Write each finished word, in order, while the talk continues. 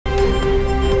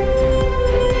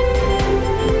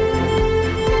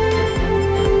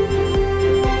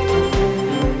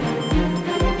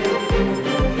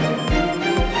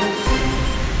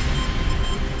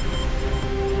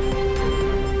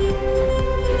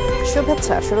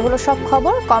শুভেচ্ছা। শুরু হলো সব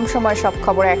খবর, কম সময় সব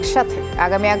খবর একসাথে।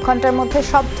 আগামী 1 ঘন্টার মধ্যে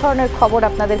সব ধরনের খবর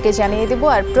আপনাদেরকে জানিয়ে দেব,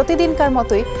 আর প্রতিদিনকার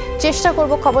মতোই চেষ্টা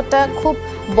করব খবরটা খুব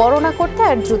বড় না করতে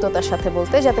আর দ্রুততার সাথে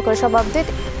বলতে, যাতে করে সব আপডেট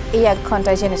এই 1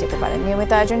 ঘন্টায় জেনে যেতে পারেন।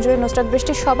 নিয়মিত আয়োজন জুড়ে নুসরাত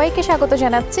বৃষ্টি সবাইকে স্বাগত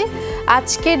জানাচ্ছি।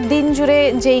 আজকের দিন জুড়ে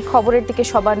যেই খবরের দিকে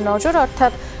সবার নজর,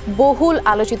 অর্থাৎ বহুল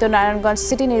আলোচিত নারায়ণগঞ্জ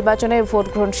সিটি নির্বাচনে ভোট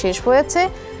গ্রহণ শেষ হয়েছে,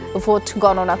 ভোট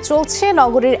গণনা চলছে।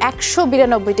 নগরীর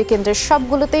 192টি কেন্দ্রের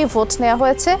সবগুলোতেই ভোট নেওয়া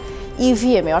হয়েছে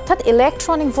ইভিএমে, অর্থাৎ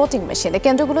ইলেকট্রনিক ভোটিং মেশিনে।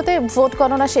 কেন্দ্রগুলোতে ভোট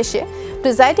গণনা শেষে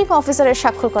প্রিজাইডিং অফিসারের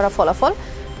স্বাক্ষর করা ফলাফল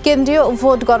কেন্দ্রীয়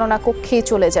ভোট গণনা কক্ষে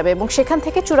চলে যাবে এবং সেখান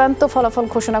থেকে চূড়ান্ত ফলাফল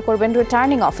ঘোষণা করবেন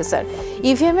রিটার্নিং অফিসার।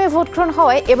 ইভিএমে ভোট গ্রহণ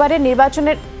হওয়ায় এবারে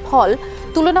নির্বাচনের ফল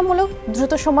তুলনামূলক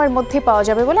দ্রুত সময়ের মধ্যে পাওয়া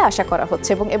যাবে বলে আশা করা হচ্ছে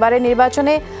এবং এবারে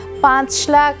নির্বাচনে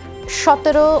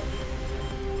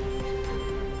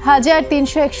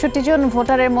 5,17,361 জন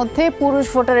ভোটারের মধ্যে পুরুষ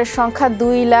ভোটারের সংখ্যা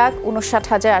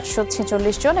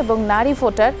 2,59,846 জন এবং নারী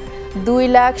ভোটার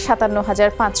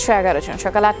 2,57,511 জন।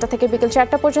 সকাল 8টা থেকে বিকেল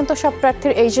 4টা পর্যন্ত সব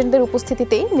প্রার্থীর এজেন্টদের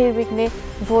উপস্থিতিতেই নির্বিঘ্নে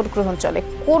ভোট গ্রহণ চলে।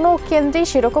 কোনো কেন্দ্রেই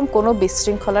সেরকম কোনো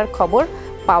বিশৃঙ্খলার খবর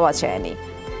পাওয়া যায়নি।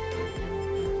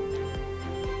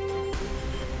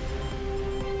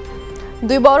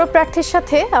 দুই বড় প্রার্থীর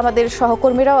সাথে আমাদের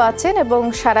সহকর্মীরাও আছেন এবং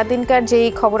সারাদিনকার যেই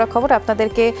খবরাখবর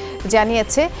আপনাদেরকে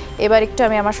জানিয়েছে। এবার একটু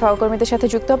আমি আমার সহকর্মীদের সাথে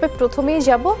যুক্ত হবে। প্রথমেই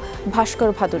যাব ভাস্কর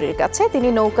ভাদুরীর কাছে। তিনি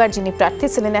নৌকার যিনি প্রার্থী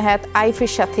সেলিনা হায়াত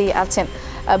আইভির সাথেই আছেন।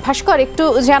 ভাস্কর, একটু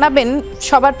জানাবেন,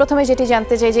 সবার প্রথমে যেটি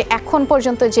জানতে চাই যে এখন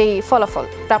পর্যন্ত যেই ফলাফল,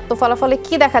 প্রাপ্ত ফলাফলে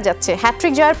কি দেখা যাচ্ছে?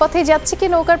 হ্যাট্রিক জয়ের পথেই যাচ্ছে কি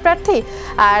নৌকার প্রার্থী?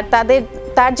 আর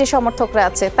তার যে সমর্থকরা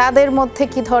আছে তাদের মধ্যে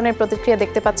কি ধরনের প্রতিক্রিয়া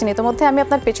দেখতে পাচ্ছেন? ইতিমধ্যে আমি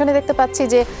আপনার পেছনে দেখতে পাচ্ছি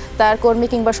যে তার কর্মী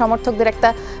কিংবা সমর্থকদের একটা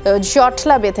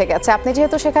জটলা বেঁধে গেছে। আপনি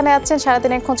যেহেতু সেখানে আছেন,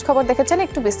 সারাদিনের খোঁজ খবর দেখেছেন,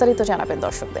 একটু বিস্তারিত জানাবেন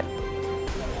দর্শকদের।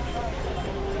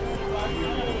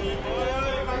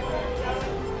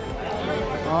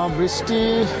 বৃষ্টি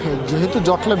যেহেতু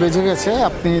জটলা বেজে গেছে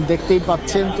আপনি দেখতেই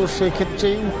পাচ্ছেন, তো সেক্ষেত্রে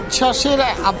উচ্ছ্বাসের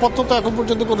আপাতত এখন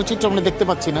পর্যন্ত কোনো চিত্র আমরা দেখতে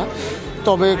পাচ্ছি না।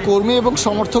 তবে কর্মী এবং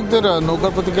সমর্থকদের,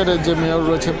 নৌকার প্রতীকের যে মেয়র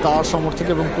রয়েছে তার সমর্থক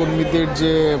এবং কর্মীদের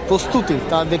যে প্রস্তুতি,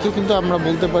 তা দেখে কিন্তু আমরা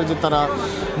বলতে পারি যে তারা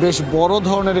বেশ বড়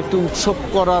ধরনের একটি উৎসব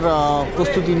করার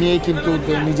প্রস্তুতি নিয়েই কিন্তু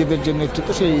নিজেদের যে নেতৃত্ব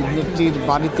সেই নেত্রীর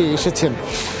বাড়িতে এসেছেন।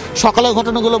 সকালের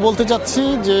ঘটনাগুলো বলতে চাচ্ছি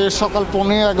যে সকাল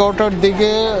 11:15টার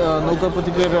দিকে নৌকার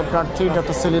প্রতীকের প্রার্থী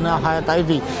ডক্টর সেলিনা হায়াত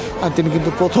আইভি তিনি কিন্তু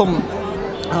প্রথম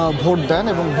ভোট দেন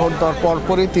এবং ভোট দেওয়ার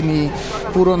পরপরই তিনি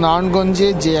পুরো নারায়ণগঞ্জে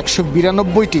যে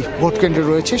 192টি ভোট কেন্দ্র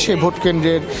রয়েছে সেই ভোট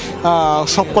কেন্দ্রের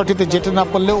সবকটিতে যেতে না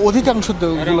পারলেও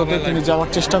অধিকাংশগুলোতে তিনি যাওয়ার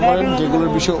চেষ্টা করেন।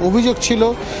 যেগুলোর বিষয়ে অভিযোগ ছিল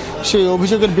সেই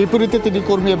অভিযোগের বিপরীতে তিনি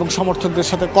কর্মী এবং সমর্থকদের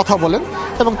সাথে কথা বলেন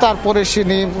এবং তারপরে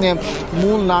তিনি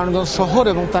মূল নারায়ণগঞ্জ শহর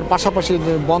এবং তার পাশাপাশি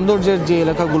বন্দরের যে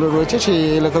এলাকাগুলো রয়েছে সেই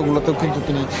এলাকাগুলোতেও কিন্তু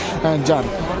তিনি যান।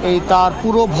 এই তার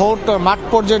পুরো ভোট মাঠ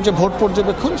পর্যায়ের যে ভোট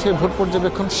পর্যবেক্ষণ, সেই ভোট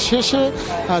পর্যবেক্ষণ শেষে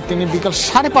তিনি বিকাল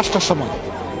 5:30টার সময়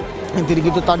তিনি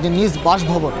কিন্তু তার যে নিজ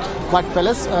বাসভবন হোয়াইট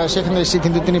প্যালেস সেখানে এসে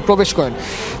কিন্তু তিনি প্রবেশ করেন।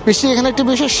 বেশি এখানে একটি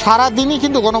বিষয়, সারাদিনই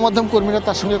কিন্তু গণমাধ্যম কর্মীরা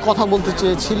তার সঙ্গে কথা বলতে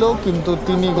চেয়েছিল, কিন্তু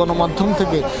তিনি গণমাধ্যম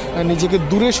থেকে নিজেকে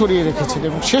দূরে সরিয়ে রেখেছিলেন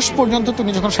এবং শেষ পর্যন্ত তিনি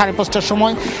যখন 5:30টার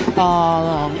সময়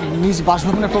নিজ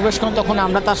বাসভবনে প্রবেশ করেন তখন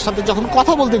আমরা তার সাথে যখন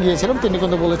কথা বলতে গিয়েছিলাম তিনি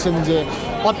কিন্তু বলেছেন যে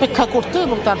অপেক্ষা করতে,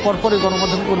 এবং তারপর পরে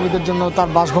গণমাধ্যম কর্মীদের জন্য তার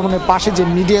বাসভবনের পাশে যে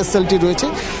মিডিয়া সেলটি রয়েছে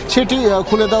সেটি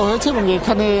খুলে দেওয়া হয়েছে এবং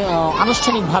এখানে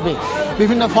আনুষ্ঠানিকভাবে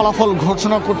বিভিন্ন ফলাফল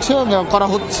ঘোষণা করা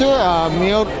হচ্ছে।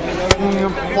 মেয়র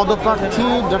পদপ্রার্থী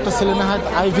ডক্টর সেলিনা হায়াত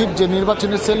আইভির যে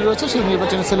নির্বাচনী সেল রয়েছে সেই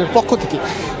নির্বাচনী সেলের পক্ষ থেকে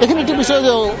এখানে একটি বিষয়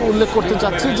উল্লেখ করতে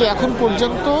চাচ্ছি যে এখন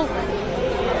পর্যন্ত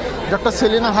ডক্টর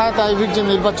সেলিনা হায়াত আইভির যে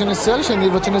নির্বাচনী সেল সেই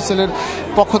নির্বাচনী সেলের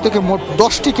পক্ষ থেকে মোট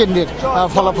 10টি কেন্দ্রের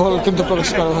ফলাফল কিন্তু প্রকাশ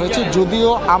করা হয়েছে। যদিও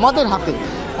আমাদের হাতে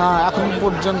এখন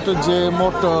পর্যন্ত যে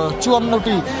মোট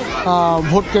 54টি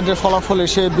ভোট কেন্দ্রের ফলাফল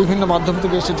এসে বিভিন্ন মাধ্যম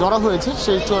থেকে এসে জড়া হয়েছে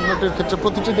সেই 54টির ক্ষেত্রে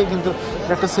প্রতিটিতেই কিন্তু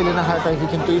ডক্টর সেলিনা হায়াত আইভি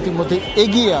কিন্তু ইতিমধ্যে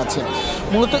এগিয়ে আছেন।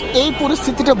 মূলত এই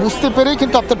পরিস্থিতিটা বুঝতে পেরেই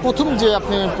কিন্তু আপনার প্রথম যে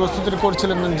আপনি প্রস্তুতি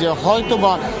করছিলেন যে হয়তো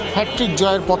বা হ্যাট্রিক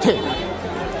জয়ের পথে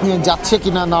যাচ্ছে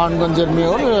কিনা নারায়ণগঞ্জের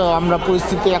মেয়র, আমরা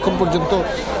পরিস্থিতি এখন পর্যন্ত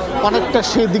অনেকটা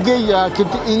সেদিকেই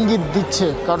কিন্তু ইঙ্গিত দিচ্ছে।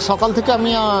 কারণ সকাল থেকে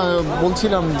আমি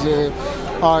বলছিলাম যে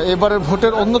এবারের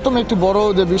ভোটের অন্যতম একটি বড়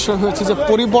যে বিষয় হয়েছে যে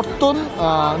পরিবর্তন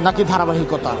নাকি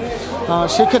ধারাবাহিকতা।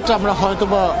 সেক্ষেত্রে আমরা হয়তো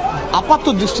বা আপাত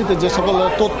দৃষ্টিতে যে সকল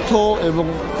তথ্য এবং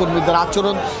কর্মীদের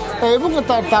আচরণ এবং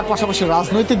তার পাশাপাশি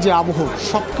রাজনৈতিক যে আবহ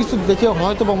সব কিছু দেখে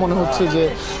হয়তো বা মনে হচ্ছে যে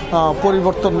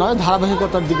পরিবর্তন নয়,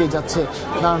 ধারাবাহিকতার দিকে যাচ্ছে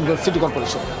নারায়ণগঞ্জ সিটি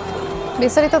কর্পোরেশন।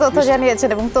 বিস্তারিত তথ্য জানিয়েছেন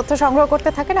এবং তথ্য সংগ্রহ করতে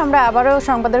থাকেন। আমরা আবারও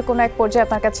সংবাদের কোনো এক পর্যায়ে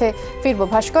আপনার কাছে ফিরবো।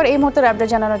 ভাস্কর, এই মুহূর্তের আপডেট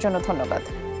জানানোর জন্য ধন্যবাদ।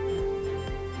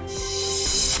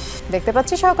 দেখতে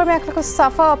পাচ্ছি সহকর্মী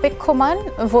সাফা অপেক্ষমান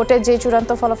ভোটের যে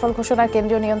চূড়ান্ত ফলাফল ঘোষণার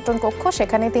কেন্দ্রীয় নিয়ন্ত্রণ কক্ষ,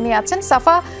 সেখানে তিনি আছেন।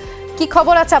 সাফা, কি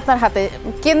খবর আছে আপনার হাতে?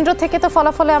 কেন্দ্র থেকে তো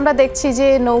ফলাফলে আমরা দেখছি যে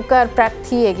নৌকার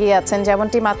প্রার্থী এগিয়ে আছেন,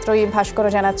 যেমনটি মাত্রই ভাস্কর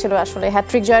জানাচ্ছিল, আসলে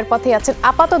হ্যাট্রিক জয়ের পথে আছেন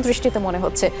আপাত দৃষ্টিতে মনে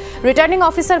হচ্ছে। রিটার্নিং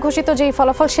অফিসার ঘোষিত যে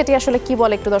ফলাফল, সেটি আসলে কি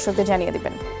বলে একটু দর্শকদের জানিয়ে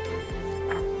দিবেন।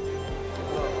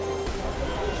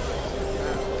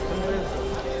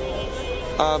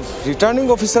 রিটার্নিং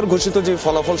অফিসার ঘোষিত যে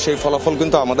ফলাফল, সেই ফলাফল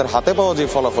কিন্তু আমাদের হাতে পাওয়া যে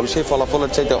ফলাফল, সেই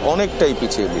ফলাফলের চাইতে অনেকটাই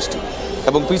পিছিয়ে বৃষ্টি।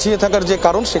 এবং পিছিয়ে থাকার যে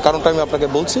কারণ, সে কারণটা আমি আপনাকে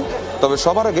বলছি। তবে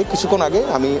সবার আগে কিছুক্ষণ আগে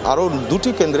আমি আরও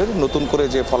দুটি কেন্দ্রের নতুন করে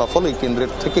যে ফলাফল, এই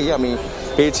কেন্দ্রের থেকেই আমি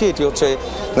পেয়েছি। এটি হচ্ছে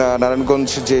নারায়ণগঞ্জ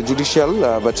যে জুডিশিয়াল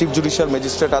বা চিফ জুডিশিয়াল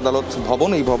ম্যাজিস্ট্রেট আদালত ভবন,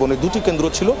 এই ভবনে দুটি কেন্দ্র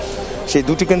ছিল। সেই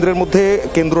দুটি কেন্দ্রের মধ্যে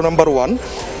কেন্দ্র নাম্বার 1,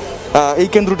 এই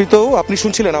কেন্দ্রটিতেও আপনি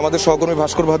শুনছিলেন আমাদের সহকর্মী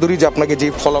ভাস্কর ভাদুরী যে আপনাকে যে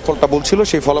ফলাফলটা বলছিল,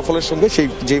 সেই ফলাফলের সঙ্গে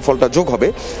যেই ফলটা যোগ হবে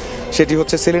সেটি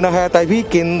হচ্ছে সেলিনা হায়াত আইভী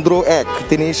কেন্দ্র 1।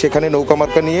 তিনি সেখানে নৌকা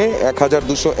মার্কা নিয়ে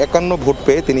 1251 ভোট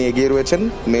পেয়ে তিনি এগিয়ে রয়েছেন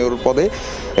মেয়র পদে।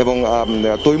 এবং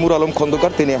তৈমুর আলম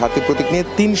খন্দকার, তিনি হাতি প্রতীক নিয়ে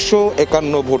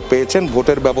 351 ভোট পেয়েছেন।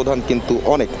 ভোটের ব্যবধান কিন্তু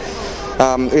অনেক।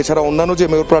 এছাড়া অন্যান্য যে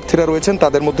মেয়র প্রার্থীরা রয়েছেন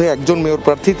তাদের মধ্যে একজন মেয়র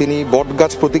প্রার্থী, তিনি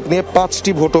বটগাছ প্রতীক নিয়ে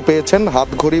 5টি ভোটও পেয়েছেন।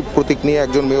 হাতঘড়ি প্রতীক নিয়ে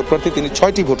একজন মেয়র প্রার্থী, তিনি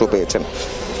 6টি ভোটও পেয়েছেন।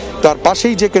 তার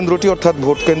পাশেই যে কেন্দ্রটি অর্থাৎ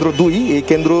ভোট কেন্দ্র 2, এই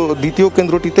দ্বিতীয়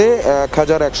কেন্দ্রটিতে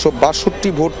 1162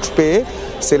 ভোট পেয়ে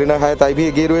সেলিনা হায়াত আইভী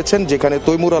এগিয়ে রয়েছেন, যেখানে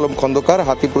তৈমুর আলম খন্দকার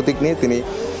হাতি প্রতীক নিয়ে তিনি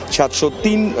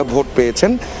 703 ভোট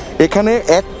পেয়েছেন। এখানে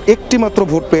একটি মাত্র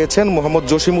ভোট পেয়েছেন মোহাম্মদ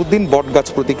জসিমউদ্দিন বটগাছ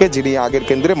প্রতীকে, যিনি আগের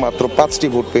কেন্দ্রে মাত্র 5টি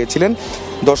ভোট পেয়েছিলেন।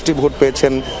 10টি ভোট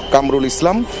পেয়েছেন কামরুল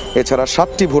ইসলাম। এছাড়া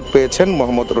 7টি ভোট পেয়েছেন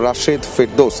মোহাম্মদ রাশেদ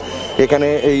ফেরদৌস। এখানে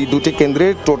এই দুটি কেন্দ্রে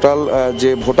টোটাল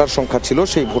যে ভোটার সংখ্যা ছিল,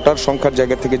 সেই ভোটার সংখ্যার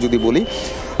জায়গা থেকে যদি বলি,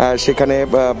 সেখানে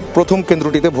প্রথম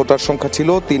কেন্দ্রটিতে ভোটার সংখ্যা ছিল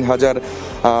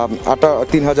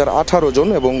 3018 জন,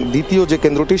 এবং দ্বিতীয় যে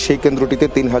কেন্দ্রটি, সেই কেন্দ্রটিতে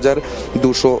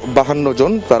 3252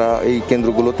 জন তারা এই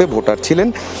কেন্দ্রগুলোতে ভোটার ছিলেন।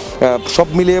 সব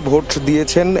মিলিয়ে ভোট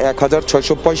দিয়েছেন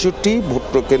 1665 ভোট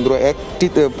কেন্দ্র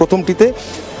প্রথমটিতে,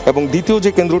 এবং দ্বিতীয়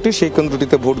যে কেন্দ্রটি, সেই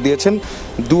কেন্দ্রটিতে ভোট দিয়েছেন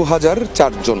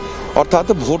 2004 জন। অর্থাৎ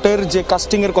ভোটের যে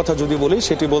কাস্টিংয়ের কথা যদি বলি,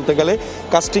 সেটি বলতে গেলে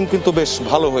কাস্টিং কিন্তু বেশ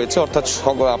ভালো হয়েছে। অর্থাৎ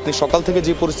আপনি সকাল থেকে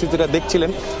যে পরিস্থিতিটা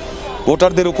দেখছিলেন,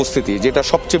 ভোটারদের উপস্থিতি যেটা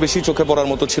সবচেয়ে বেশি চোখে পড়ার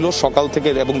মতো ছিল সকাল থেকে,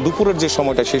 এবং দুপুরের যে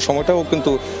সময়টা, সেই সময়টাও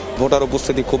কিন্তু ভোটার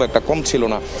উপস্থিতি খুব একটা কম ছিল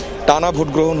না। টানা ভোট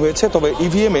গ্রহণ হয়েছে। তবে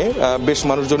ইভিএমে বেশ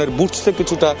মানুষজনের বুঝতে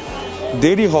কিছুটা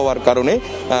দেরি হওয়ার কারণে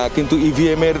কিন্তু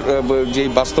ইভিএমের যে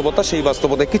বাস্তবতা, সেই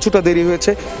বাস্তবতায় কিছুটা দেরি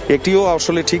হয়েছে। এটিও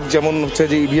আসলে ঠিক, যেমন হচ্ছে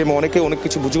যে ইভিএমে অনেক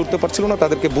কিছু বুঝে উঠতে পারছিল না,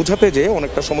 তাদেরকে বোঝাতে যেয়ে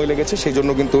অনেকটা সময় লেগেছে, সেই জন্য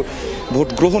কিন্তু ভোট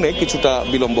গ্রহণে কিছুটা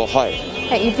বিলম্ব হয়।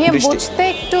 ইভিএম বুঝতে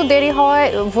একটু দেরি হয়,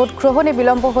 ভোট গ্রহণে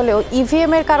বিলম্ব হলেও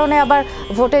ইভিএম এর কারণে আবার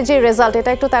ভোটের যে রেজাল্ট,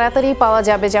 এটা একটু তাড়াতাড়ি পাওয়া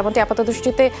যাবে, যেমনটি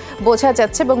আপাতদৃষ্টিতে বোঝা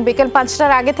যাচ্ছে। এবং বিকেল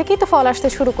 5টার আগে থেকেই তো ফল আসতে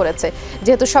শুরু করেছে,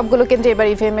 যেহেতু সবগুলো কেন্দ্রে এবার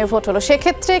ইভিএম এ ভোট হলো।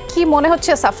 সেক্ষেত্রে কি মনে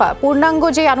হচ্ছে সাফা, পূর্ণাঙ্গ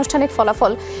যে আনুষ্ঠানিক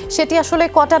ফলাফল, সেটি আসলে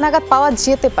কটা নাগাদ পাওয়া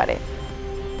যেতে পারে?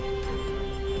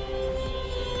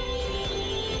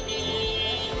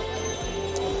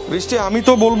 বৃষ্টি, আমি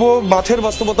তো বলবো মাঠের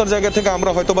বাস্তবতার জায়গা থেকে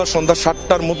আমরা হয়তোবা সন্ধ্যা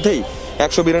 7টার মধ্যেই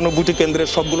 192টি কেন্দ্রের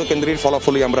সবগুলো কেন্দ্রের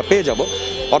ফলাফলই আমরা পেয়ে যাব।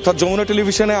 অর্থাৎ যমুনা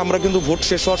টেলিভিশনে আমরা কিন্তু ভোট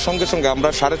শেষ হওয়ার সঙ্গে সঙ্গে আমরা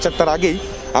 4:30টার আগেই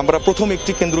আমরা প্রথম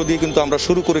একটি কেন্দ্র দিয়ে কিন্তু আমরা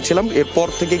শুরু করেছিলাম। এরপর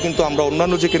থেকে কিন্তু আমরা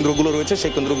অন্যান্য যে কেন্দ্রগুলো রয়েছে,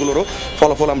 সেই কেন্দ্রগুলোরও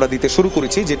ফলাফল আমরা দিতে শুরু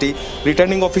করেছি, যেটি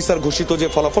রিটার্নিং অফিসার ঘোষিত যে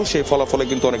ফলাফল, সেই ফলাফলে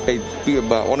কিন্তু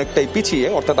অনেকটাই পিছিয়ে।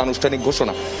 অর্থাৎ আনুষ্ঠানিক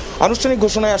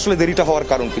ঘোষণায় আসলে দেরিটা হওয়ার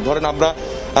কারণ কি? ধরেন আমরা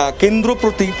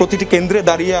প্রতিটি কেন্দ্রে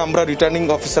দাঁড়িয়ে আমরা রিটার্নিং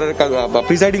অফিসারের বা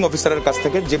প্রিজাইডিং অফিসারের কাছ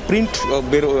থেকে যে প্রিন্ট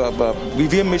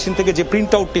ইভিএম মেশিন থেকে যে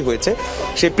প্রিন্ট আউটটি হয়েছে,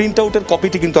 সেই প্রিন্ট আউটের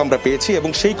কপিটি কিন্তু আমরা পেয়েছি, এবং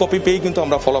সেই কপি পেয়েই কিন্তু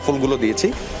আমরা ফলাফলগুলো দিয়েছি।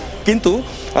 কিন্তু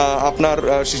আপনার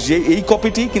যে এই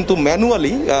কপিটি কিন্তু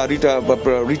ম্যানুয়ালি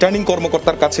রিটার্নিং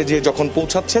কর্মকর্তার কাছে যে যখন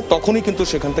পৌঁছাচ্ছে, তখনই কিন্তু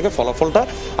সেখান থেকে ফলাফলটা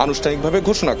আনুষ্ঠানিকভাবে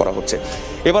ঘোষণা করা হচ্ছে।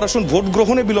 এবার আসুন, ভোট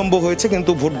গ্রহণে বিলম্ব হয়েছে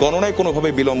কিন্তু ভোট গণনায় কোনোভাবে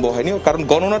বিলম্ব হয়নি, কারণ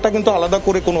গণনাটা কিন্তু আলাদা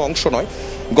করে কোনো অংশ নয়।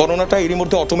 গণনাটা এরই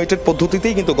মধ্যে অটোমেটেড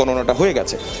পদ্ধতিতেই কিন্তু গণনাটা হয়ে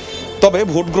গেছে। তবে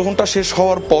ভোট গ্রহণটা শেষ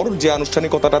হওয়ার পর যে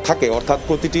আনুষ্ঠানিকতাটা থাকে, অর্থাৎ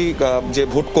প্রতিটি যে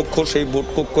ভোট কক্ষ, সেই ভোট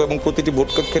কক্ষ এবং প্রতিটি ভোট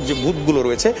কক্ষের যে বুথগুলো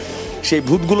রয়েছে, সেই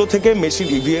বুথগুলো থেকে মেশিন,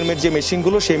 ইভিএমের যে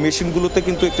মেশিনগুলো, সেই মেশিনগুলোতে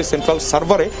কিন্তু একটি সেন্ট্রাল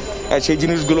সার্ভারে সেই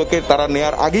জিনিসগুলোকে তারা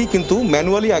নেওয়ার আগেই কিন্তু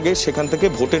ম্যানুয়ালি আগে সেখান থেকে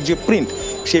ভোটের যে প্রিন্ট,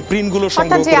 সেই প্রিন্টগুলো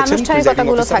সংগ্রহ করেছেন।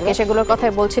 আনুষ্ঠানিকতাগুলো থাকে, সেগুলোর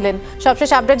কথাই বলছিলেন,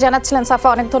 সবশেষ আপডেট জানাচ্ছিলেন সাফা।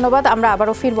 অনেক ধন্যবাদ। আমরা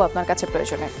আবারও ফিরবো আপনার কাছে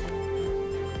প্রয়োজনে।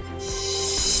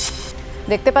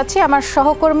 দেখতে পাচ্ছি আমার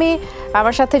সহকর্মী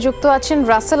আমার সাথে যুক্ত আছেন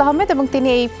রাসেল আহমেদ এবং তিনি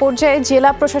এই পর্যায়ে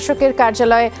জেলা প্রশাসকের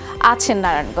কার্যালয়ে আছেন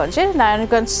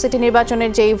নারায়ণগঞ্জ সিটি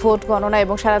নির্বাচনের যেই ভোট গণনা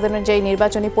এবং সারাদিনের যেই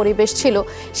নির্বাচনী পরিবেশ ছিল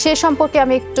সে সম্পর্কে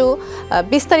আমি একটু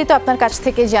বিস্তারিত আপনার কাছ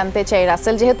থেকে জানতে চাই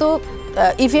রাসেল। যেহেতু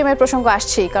ইভিএম এর প্রসঙ্গ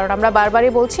আসছেই, কারণ আমরা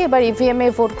বারবারই বলছি এবার ইভিএম এ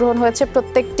ভোট গ্রহণ হয়েছে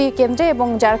প্রত্যেকটি কেন্দ্রে এবং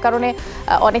যার কারণে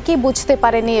অনেকেই বুঝতে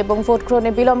পারেনি এবং ভোট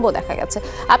গ্রহণে বিলম্ব দেখা গেছে।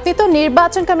 আপনি তো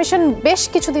নির্বাচন কমিশন বেশ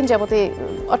কিছুদিন যাবতীয়,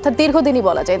 অর্থাৎ দীর্ঘদিনই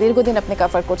বলা যায়, দীর্ঘদিন আপনি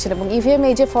কভার করছেন এবং ইভিএম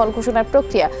এই যে ফল ঘোষণার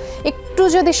প্রক্রিয়া একটু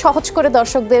যদি সহজ করে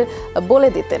দর্শকদের বলে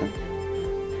দিতেন।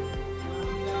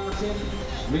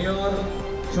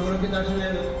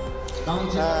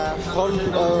 ফল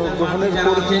গ্রহণের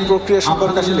প্রক্রিয়া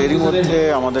সম্পর্কে আসলে এরই মধ্যে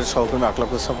আমাদের সহকর্মী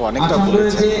আকলাকুল সাহেব অনেকটা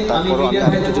বলেছে, তারপরও আমি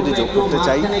আরেকটু যদি যোগ করতে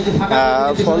চাই,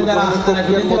 ফল গ্রহণের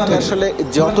প্রক্রিয়ার মধ্যে আসলে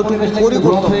যতটুকু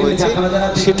পরিবর্তন হয়েছে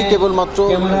সেটি কেবলমাত্র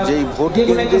যেই ভোট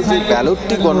কেন্দ্রে যে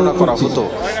ব্যালটটি গণনা করা হতো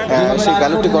সেই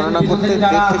ব্যালটটি গণনা করতে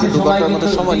 1.5 থেকে 2 ঘন্টার মতো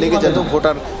সময় লেগে যেত,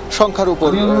 ভোটার সংখ্যার উপর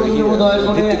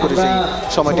ভিত্তি করে সেই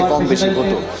সময়টি কম বেশি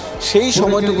হতো। সেই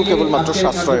সময়টুকু কেবলমাত্র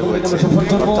সাশ্রয় হয়েছে,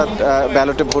 অর্থাৎ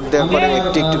ব্যালটে ভোট দেওয়ার পরে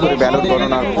একটি একটি করে ব্যালট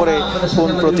গণনার পরে কোন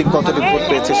প্রতীক কতটি ভোট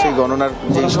পেয়েছে সেই গণনার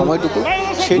যেই সময়টুকু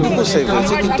সেইটুকু সেভ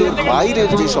হয়েছে, কিন্তু এর বাইরের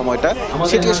যে সময়টা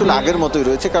সেটি আসলে আগের মতোই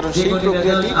রয়েছে, কারণ সেই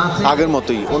প্রক্রিয়াটি আগের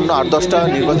মতোই অন্য 8-10টা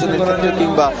নির্বাচনের ক্ষেত্রে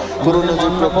কিংবা পুরনো যে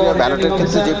প্রক্রিয়া ব্যালটের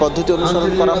ক্ষেত্রে যে পদ্ধতি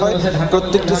অনুসরণ করা হয়,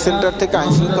 প্রত্যেকটি সেন্টার থেকে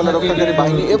আইনশৃঙ্খলা রক্ষাকারী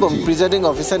বাহিনী এবং প্রিজাইডিং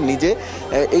অফিসার নিজে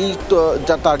এই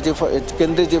তার যে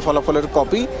কেন্দ্রে যে ফলাফলের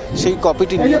কপি সেই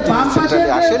কপিটি নিয়ে তিনি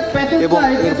সেন্টারে আসেন এবং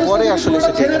এরপরে আসলে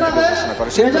সেটি এখান থেকে ঘোষণা করে,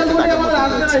 সেই প্রক্রিয়াটা আগের মতো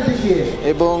রয়েছে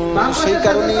এবং সেই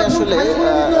কারণেই আসলে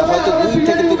হয়তো 2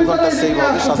 থেকে 3 ঘন্টা সেভ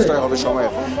হবে, সাশ্রয় হবে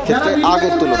সময়ের ক্ষেত্রে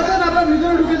আগের তুলনায়।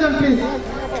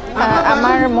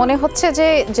 আমার মনে হচ্ছে যে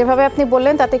যেভাবে আপনি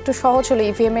বললেন তাতে একটু সহজ হলো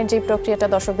ইভিএম এর যে প্রক্রিয়াটা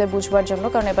দর্শকদের বুঝবার জন্য,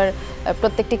 কারণ এবার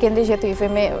প্রত্যেকটি কেন্দ্রে যেহেতু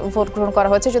ইভিএম এ ভোট গ্রহণ করা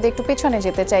হয়েছে। যদি একটু পেছনে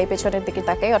যেতে চাই, পেছনের দিকে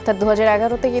তাকাই, অর্থাৎ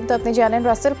 2011-তে কিন্তু আপনি জানেন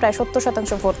রাসেল প্রায়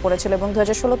 70% ভোট পড়েছিল এবং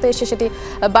 2016-তে এসে সেটি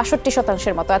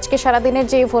 62% মতো। আজকে সারাদিনের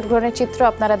যে ভোট গ্রহণের চিত্র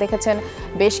আপনারা দেখেছেন,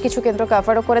 বেশ কিছু কেন্দ্র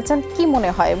কভারও করেছেন, কি মনে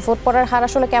হয় ভোট পড়ার হার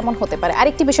আসলে কেমন হতে পারে?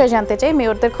 আরেকটি বিষয় জানতে চাই,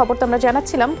 মেয়রদের খবর তো আমরা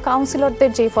জানাচ্ছিলাম,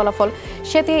 কাউন্সিলরদের যে ফলাফল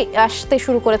সেটি আসতে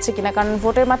শুরু করেছে কিনা, কারণ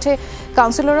ভোটের মাঠে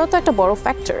কাউন্সিলরও তো একটা বড়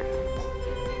ফ্যাক্টর।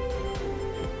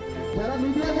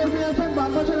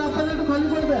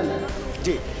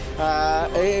 জি,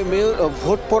 এই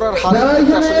ভোট পড়ার হার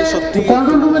আসলে সত্যি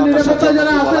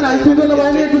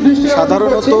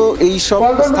সাধারণত এই সব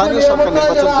স্থানীয়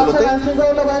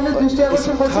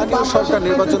সরকার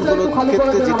নির্বাচনগুলোর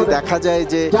ক্ষেত্রে যেটি দেখা যায়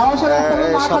যে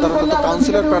সাধারণত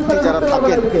কাউন্সিলর প্রার্থী যারা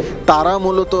থাকেন তারা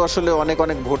মূলত আসলে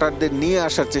অনেক ভোটারদের নিয়ে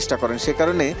আসার চেষ্টা করেন, সে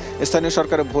কারণে স্থানীয়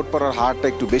সরকারের ভোট পড়ার হারটা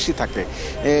একটু বেশি থাকে।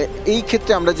 এই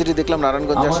ক্ষেত্রে আমরা যেটি দেখলাম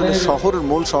নারায়ণগঞ্জে আসলে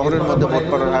মূল শহরের মধ্যে ভোট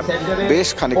পড়ার হার বেশ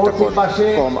খানিকটা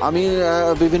কম। আমি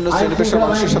বিভিন্ন শ্রেণী পেশার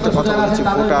মানুষের সাথে কথা বলেছি,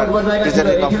 ভোটার,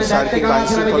 প্রিজাইডিং অফিসার কিংবা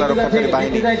আইনশৃঙ্খলা রক্ষাকারী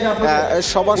বাহিনী,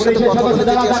 সবার সাথে কথা বলে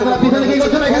দেখি আসলে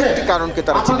কয়েকটি কারণকে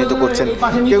তারা চিহ্নিত করছেন।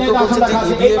 কেউ বলছেন যে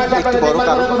ইভিএম একটি বড়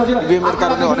কারণ, ইভিএম এর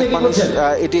কারণে অনেক মানুষ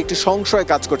এটি একটি সংশয়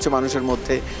কাজ করছে মানুষের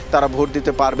মধ্যে, তারা ভোট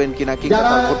দিতে পারবেন কিনা কিংবা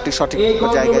তার ভোটটি সঠিক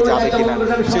জায়গায় যাবে কিনা,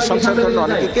 সেই সংশয়ের কারণে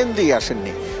অনেকে কেন্দ্রেই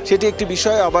আসেননি, সেটি একটি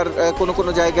বিষয়। আবার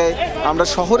কোনো জায়গায় আমরা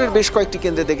শহরের বেশ কয়েকটি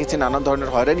কেন্দ্রে দেখেছি নানান ধরনের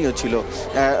হয়রানিও ছিল,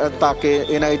 তাকে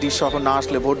এনআইডি সহ না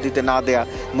আসলে ভোট দিতে না দেয়া,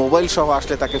 মোবাইল সহ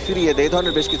আসলে তাকে ফিরিয়ে দেয়, এই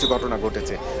ধরনের বেশ কিছু ঘটনা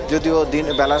ঘটেছে, যদিও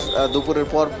দুপুরের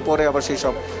পরে আবার সেই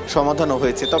সব সমাধানও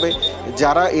হয়েছে। তবে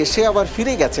যারা এসে আবার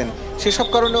ফিরে গেছেন সেসব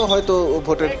কারণেও হয়তো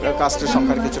ভোটের কাস্টের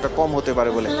সংখ্যার কিছুটা কম হতে পারে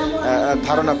বলে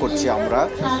ধারণা করছি আমরা,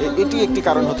 এটি একটি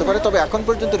কারণ হতে পারে। তবে এখন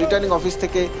পর্যন্ত রিটার্নিং অফিস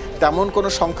থেকে তেমন কোনো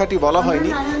সংখ্যাটি বলা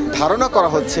হয়নি, ধারণা করা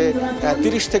হচ্ছে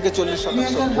 30 থেকে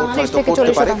 40% ভোট হয়তো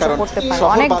পড়তে পারে। কারণ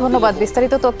অনেক ধন্যবাদ,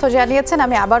 বিস্তারিত তথ্য জানিয়েছেন।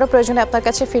 আমি আবারও প্রয়োজনে আপনার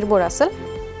কাছে ফিরবো রাসেল।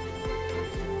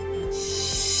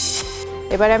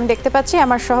 এবারে আমি দেখতে পাচ্ছি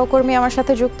আমার সহকর্মী আমার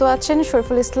সাথে যুক্ত আছেন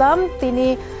শরীফুল ইসলাম, তিনি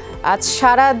আজ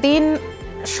সারা দিন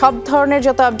সব ধরনের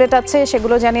যত আপডেট আছে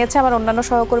সেগুলো জানিয়েছে আমার অন্যান্য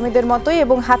সহকর্মীদের মতোই,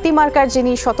 এবং হাতিমার্কার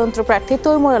যিনি স্বতন্ত্র প্রার্থী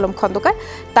তৈমুর আলম খন্দকার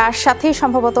তার সাথেই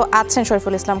সম্ভবত আছেন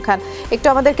শরীফুল ইসলাম খান। একটু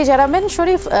আমাদেরকে জানাবেন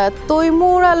শরীফ,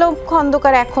 তৈমুর আলম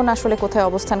খন্দকার এখন আসলে কোথায়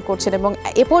অবস্থান করছেন এবং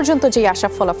এ পর্যন্ত যে আসা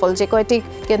ফলাফল, যে কয়টি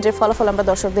কেন্দ্রের ফলাফল আমরা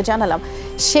দর্শকদের জানালাম,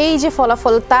 সেই যে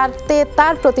ফলাফল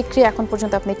তার প্রতিক্রিয়া এখন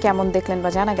পর্যন্ত আপনি কেমন দেখলেন বা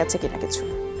জানা গেছে কিনা কিছু?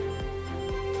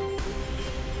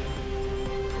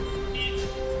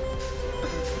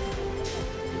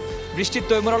 বৃষ্টির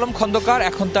তৈমুর আলম খন্দকার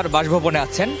এখন তার বাসভবনে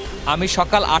আছেন। আমি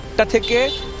সকাল 8টা থেকে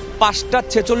 5টা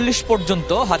 46 পর্যন্ত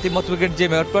হাতিমত ব্রিগেড যে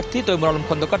মেয়র প্রার্থী তৈমুর আলম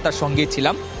খন্দকার তার সঙ্গেই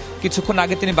ছিলাম। কিছুক্ষণ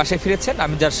আগে তিনি বাসায় ফিরেছেন,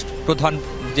 আমি জাস্ট প্রধান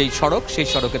যেই সড়ক সেই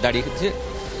সড়কে দাঁড়িয়েছি।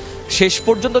 শেষ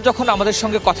পর্যন্ত যখন আমাদের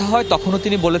সঙ্গে কথা হয় তখনও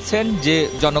তিনি বলেছেন যে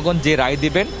জনগণ যে রায়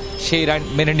দিবেন সেই রায়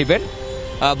মেনে নেবেন।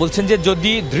 বলছেন যে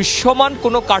যদি দৃশ্যমান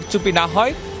কোনো কারচুপি না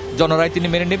হয় জনরায় তিনি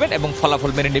মেনে নেবেন এবং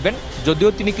ফলাফল মেনে নেবেন। যদিও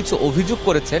তিনি কিছু অভিযোগ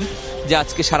করেছেন যে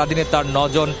আজকে সারাদিনে তার 9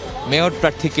 জন মেয়র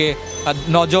প্রার্থীকে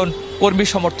 9 জন কর্মী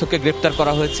সমর্থককে গ্রেপ্তার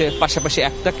করা হয়েছে, পাশাপাশি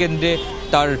একটা কেন্দ্রে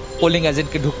তার পোলিং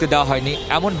এজেন্টকে ঢুকতে দেওয়া হয়নি,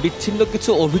 এমন বিচ্ছিন্ন কিছু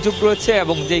অভিযোগ রয়েছে।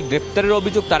 এবং যেই গ্রেপ্তারের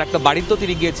অভিযোগ, তার একটা বাড়িতেও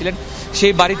তিনি গিয়েছিলেন,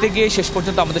 সেই বাড়িতে গিয়ে শেষ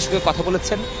পর্যন্ত আমাদের সঙ্গে কথা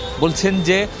বলছেন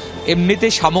যে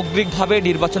এমনিতেই সামগ্রিকভাবে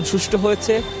নির্বাচন সুষ্ঠু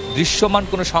হয়েছে, দৃশ্যমান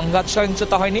কোনো সংঘাত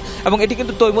সহিংসতা হয়নি। এবং এটি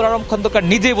কিন্তু তৈমুর আলম খন্দকার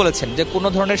নিজেই বলেছেন যে কোনো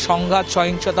ধরনের সংঘাত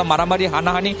সহিংসতা মারামারি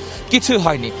হানাহানি কিছুই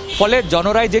হয়নি, ফলে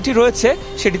জনরায় যেটি রয়েছে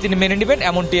সেটি তিনি মেনে নেবেন,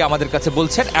 এমনটি আমাদের কাছে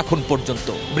বলছেন এখন পর্যন্ত।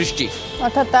 বৃষ্টি,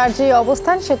 অর্থাৎ তার যে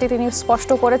অবস্থান সেটি তিনি স্পষ্ট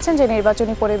করেছেন যে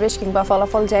নির্বাচনী পরিবেশ কিংবা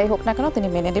ফলাফল যাই হোক না কেন তিনি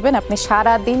মেনে নেবেন। আপনি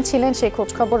সারা দিন ছিলেন, সেই খোঁজ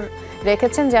খবর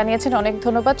রেখেছেন, জানিয়েছেন। অনেক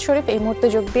ধন্যবাদ শরীফ এই মুহূর্তে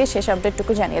যোগ দিয়ে শেষ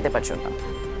আপডেটটুকু জানিয়ে দেওয়ার জন্য।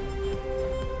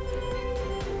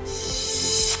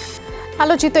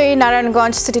 আলোচিত এই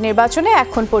নারায়ণগঞ্জ সিটি নির্বাচনে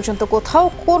এখন পর্যন্ত কোথাও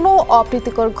কোনো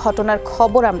অপ্রীতিকর ঘটনার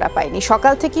খবর আমরা পাইনি।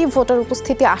 সকাল থেকেই ভোটার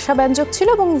উপস্থিতি আশাব্যঞ্জক ছিল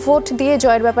এবং ভোট দিয়ে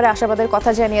জয়ের ব্যাপারে আশাবাদের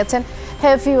কথা জানিয়েছেন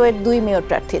হেভিওয়েট 2 মেয়র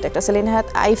প্রার্থী ডক্টর সেলিনা হায়াত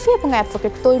আইফি এবং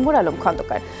অ্যাডভোকেট তৈমুর আলম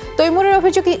খন্দকার। তৈমুরের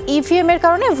অভিযোগ ইভিএম এর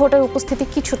কারণে ভোটার উপস্থিতি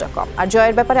কিছুটা কম, আর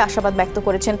জয়ের ব্যাপারে আশাবাদ ব্যক্ত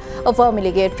করেছেন আওয়ামী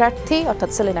লীগের প্রার্থী অর্থাৎ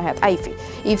সেলিনা হায়াত আইফি।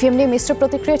 ইভিএম নিয়ে মিশ্র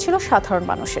প্রতিক্রিয়া ছিল সাধারণ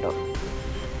মানুষেরও।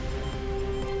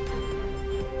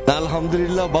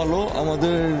 আলহামদুলিল্লাহ ভালো,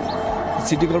 আমাদের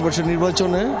সিটি কর্পোরেশন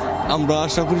নির্বাচনে আমরা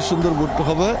আশা করি সুন্দর ভোট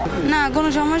হবে। না, কোনো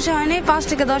সমস্যা হয়নি, 5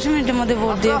 থেকে 10 মিনিটের মধ্যে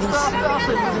ভোট দিয়ে দিচ্ছি।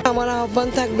 আমার আহ্বান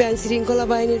থাকবে আইন শৃঙ্খলা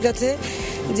বাহিনীর কাছে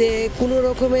যে কোনো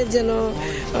রকমের যেন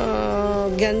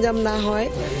গ্যাঞ্জাম না হয়।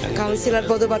 কাউন্সিলর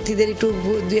পদপ্রার্থীদের একটু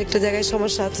 2-1টা জায়গায়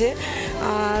সমস্যা আছে।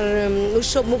 আর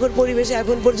উৎসবমুখর পরিবেশে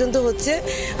এখন পর্যন্ত হচ্ছে,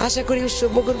 আশা করি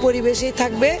উৎসবমুখর পরিবেশেই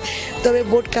থাকবে, তবে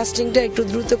ভোট কাস্টিংটা একটু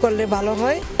দ্রুত করলে ভালো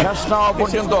হয়। শেষ না হওয়া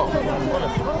পর্যন্ত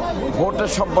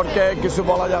ভোটের সম্পর্কে কিছু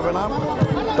বলা যাবে না,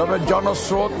 তবে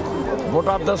জনস্রোত,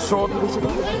 ভোটারদের স্রোত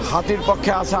হাতির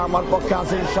পক্ষে আছে, আমার পক্ষে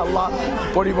আছে, ইনশাল্লাহ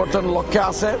পরিবর্তন লক্ষ্যে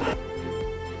আছে।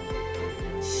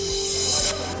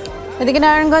 এদিকে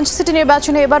নারায়ণগঞ্জ সিটি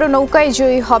নির্বাচনে এবারও নৌকায়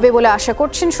জয়ী হবে বলে আশা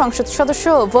করছেন সংসদ সদস্য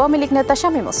আওয়ামী লীগ নেতা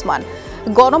শামীম ওসমান।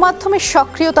 গণমাধ্যমের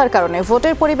সক্রিয়তার কারণে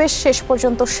ভোটের পরিবেশ শেষ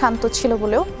পর্যন্ত শান্ত ছিল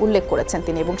বলেও উল্লেখ করেছেন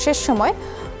তিনি। এবং শেষ সময়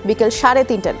বিকেল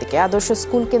 3:30টার দিকে আদর্শ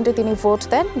স্কুল কেন্দ্রে তিনি ভোট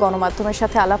দেন। গণমাধ্যমের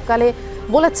সাথে আলাপকালে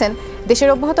বলেছেন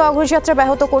দেশের অব্যাহত অগ্রযাত্রা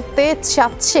ব্যাহত করতে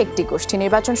চাচ্ছে একটি গোষ্ঠী।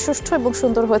 নির্বাচন সুষ্ঠু এবং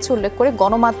সুন্দর হয়েছে উল্লেখ করে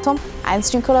গণমাধ্যম, আইন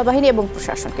শৃঙ্খলা বাহিনী এবং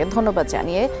প্রশাসনকে ধন্যবাদ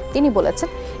জানিয়ে তিনি বলেছেন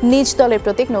নিজ দলের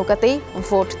প্রতীক নৌকাতেই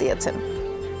ভোট দিয়েছেন।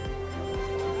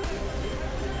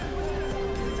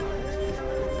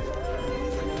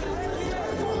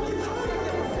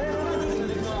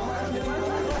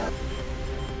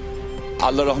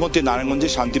 আল্লাহ রহমতে নারায়ণগঞ্জে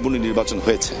শান্তিপূর্ণ নির্বাচন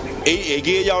হয়েছে। এই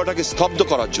এগিয়ে যাওয়াটাকে স্তব্ধ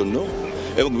করার জন্য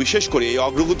এবং বিশেষ করে এই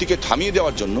অগ্রগতিকে থামিয়ে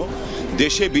দেওয়ার জন্য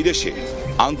দেশে বিদেশে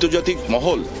আন্তর্জাতিক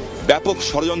মহল ব্যাপক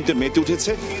ষড়যন্ত্রে মেতে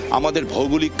উঠেছে। আমাদের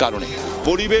ভৌগোলিক কারণে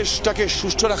পরিবেশটাকে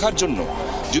সুষ্ঠু রাখার জন্য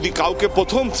যদি কাউকে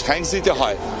প্রথম থ্যাঙ্কস দিতে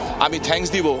হয়, আমি থ্যাঙ্কস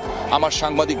দিব আমার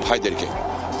সাংবাদিক ভাইদেরকে,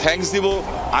 থ্যাঙ্কস দিব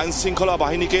আইন শৃঙ্খলা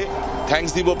বাহিনীকে,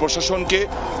 থ্যাঙ্কস দিব প্রশাসনকে,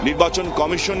 নির্বাচন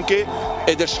কমিশনকে,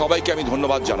 এদের সবাইকে আমি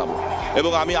ধন্যবাদ জানাবো।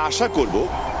 এবং আমি আশা করব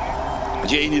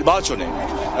যে এই নির্বাচনে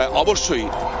অবশ্যই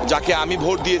যাকে আমি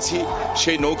ভোট দিয়েছি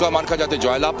সেই নৌকা মার্কা যাতে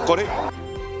জয়লাভ করে।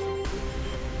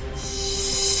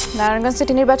 নারায়ণগঞ্জ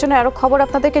সিটি নির্বাচনে আরো খবর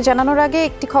আপনাদেরকে জানানোর আগে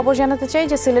একটি খবর জানাতে চাই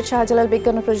যে সিলেট শাহজালাল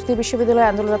বিজ্ঞান ও প্রযুক্তি বিশ্ববিদ্যালয়ে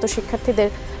আন্দোলনরত শিক্ষার্থীদের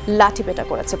লাঠিপেটা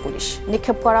করেছে পুলিশ।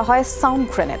 নিক্ষেপ করা হয় সাউন্ড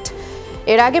গ্রেনেড।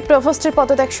 এর আগে প্রভোস্টের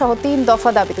পদত্যাগ সহ 3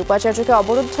 দফা দাবিতে উপাচার্যকে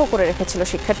অবরুদ্ধ করে রেখেছিল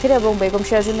শিক্ষার্থীরা এবং বেগম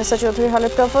সিরাজুন্নেসা চৌধুরী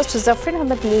হলের প্রভোস্ট জাফরিন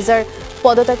আহমেদ লিজার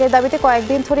পদত্যাগের দাবিতে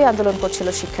কয়েকদিন ধরে আন্দোলন করছিল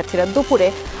শিক্ষার্থীরা। দুপুরে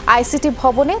আইসিটি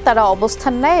ভবনে তারা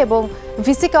অবস্থান নেয় এবং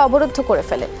ভিসিকে অবরুদ্ধ করে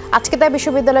ফেলে। আজকে তাই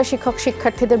বিশ্ববিদ্যালয়ের শিক্ষক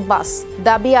শিক্ষার্থীদের বাস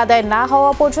দাবি আদায় না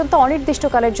হওয়া পর্যন্ত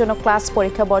অনির্দিষ্টকালের জন্য ক্লাস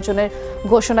পরীক্ষা বর্জনের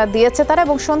ঘোষণা দিয়েছে তারা।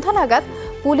 এবং সন্ধ্যা নাগাদ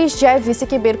পুলিশ যায়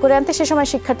ভিসিকে বের করে আনতে। সে সময়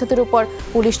শিক্ষার্থীদের উপর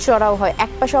পুলিশ চড়াও হয়।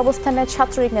 একপাশে অবস্থান নেয়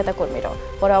ছাত্রলীগ নেতাকর্মীরাও।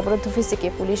 পরে অবরুদ্ধ ভিসিকে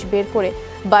পুলিশ বের করে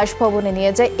বাসভবনে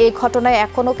নিয়ে যায়। এই ঘটনায়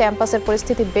এখনও ক্যাম্পাসের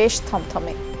পরিস্থিতি বেশ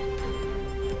থমথমে।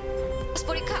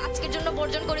 পরীক্ষা আজকের জন্য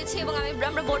বর্জন করেছি এবং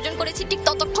আমরা বর্জন করেছি ঠিক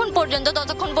ততক্ষণ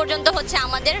পর্যন্ত হচ্ছে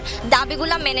আমাদের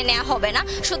দাবিগুলো মেনে নেওয়া হবে না।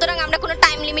 সুতরাং আমরা কোনো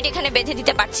টাইম লিমিট এখানে বেঁধে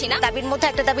দিতে পারছি না। দাবির মধ্যে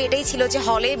একটা দাবি এটাই ছিল যে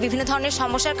হলে বিভিন্ন ধরনের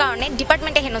সমস্যার কারণে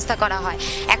ডিপার্টমেন্টে হেনস্থা করা হয়।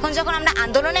 এখন যখন আমরা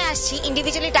আন্দোলনে আসছি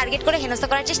ইন্ডিভিজুয়ালি টার্গেট করে হেনস্থা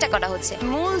করার চেষ্টা করা হচ্ছে।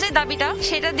 মূল যে দাবিটা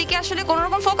সেটার দিকে আসলে কোনো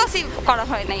রকম ফোকাসই করা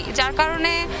হয় নাই, যার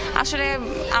কারণে আসলে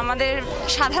আমাদের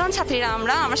সাধারণ ছাত্রীরা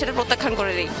আমরা সেটা প্রত্যাখ্যান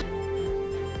করে দিই।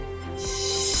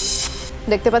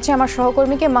 দেখতে পাচ্ছি আমার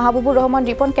সহকর্মীকে মাহবুবুর রহমান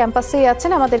রিপন ক্যাম্পাসেই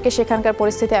আছেন, আমাদেরকে সেখানকার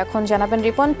পরিস্থিতি এখন জানাবেন।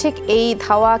 রিপন, ঠিক এই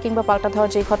ধাওয়া কিংবা পাল্টা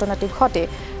ধাওয়ার যে ঘটনাটি ঘটে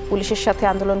পুলিশের সাথে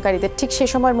আন্দোলনকারীদের, ঠিক সেই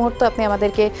সময়ের মুহূর্ত আপনি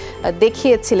আমাদেরকে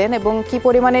দেখিয়েছিলেন এবং কি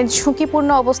পরিমাণের ঝুঁকিপূর্ণ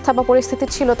অবস্থা বা পরিস্থিতি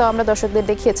ছিল তা আমরা দর্শকদের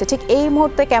দেখিয়েছি। ঠিক এই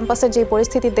মুহূর্তে ক্যাম্পাসের যে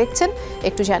পরিস্থিতি দেখছেন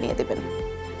একটু জানিয়ে দেবেন।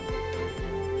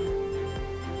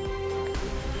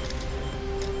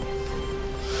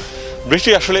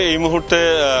 বৃষ্টি, আসলে এই মুহূর্তে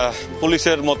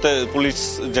পুলিশের মতে, পুলিশ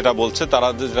যেটা বলছে, তারা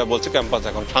যেটা বলছে ক্যাম্পাস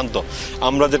এখন শান্ত।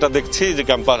 আমরা যেটা দেখছি যে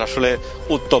ক্যাম্পাস আসলে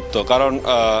উত্তপ্ত, কারণ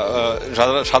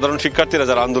সাধারণ শিক্ষার্থীরা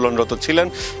যারা আন্দোলনরত ছিলেন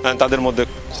তাদের মধ্যে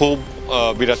খুব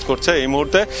বিরাজ করছে এই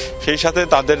মুহূর্তে। সেই সাথে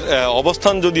তাদের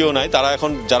অবস্থান যদিও নাই, তারা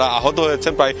এখন যারা আহত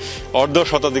হয়েছেন প্রায়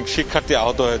অর্ধশতাধিক শিক্ষার্থী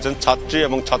আহত হয়েছেন, ছাত্রী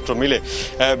এবং ছাত্র মিলে।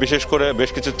 বিশেষ করে বেশ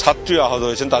কিছু ছাত্রী আহত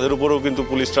হয়েছেন, তাদের উপরেও কিন্তু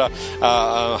পুলিশরা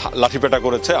লাঠিপেটা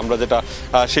করেছে। আমরা যেটা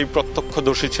সেই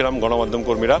প্রত্যক্ষদর্শী ছিলাম গণমাধ্যম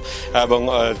কর্মীরা, এবং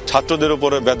ছাত্রদের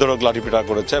উপরে বেধড়ক লাঠিপেটা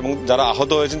করেছে এবং যারা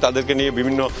আহত হয়েছেন তাদেরকে নিয়ে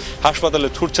বিভিন্ন হাসপাতালে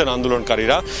ছুটছেন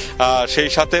আন্দোলনকারীরা। সেই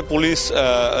সাথে পুলিশ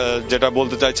যেটা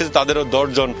বলতে চাইছে যে তাদেরও 10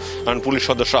 জন পুলিশ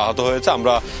সদস্য আহত হয়েছে।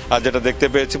 আমরা যেটা দেখতে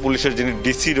পেয়েছি, পুলিশের যিনি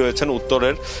ডিসি রয়েছেন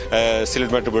উত্তরের,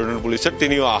 সিলেট মেট্রোপলিটন পুলিশের,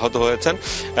 তিনিও আহত হয়েছেন।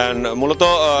 মূলত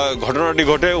ঘটনাটি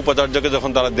ঘটে উপাচার্যকে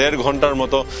যখন তারা 1.5 ঘন্টার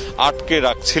মতো আটকে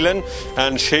রাখছিলেন,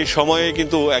 সেই সময়ে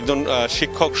কিন্তু একজন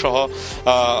শিক্ষক সহ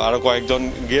আরো কয়েকজন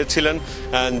গিয়েছিলেন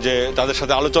যে তাদের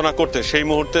সাথে আলোচনা করতে। সেই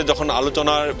মুহূর্তে যখন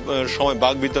আলোচনার সময়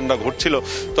বাকবিতণ্ডা ঘটছিল,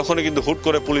 তখনই কিন্তু হুট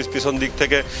করে পুলিশ পিছন দিক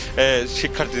থেকে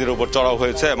শিক্ষার্থীদের উপর চড়াও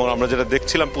হয়েছে এবং আমরা যেটা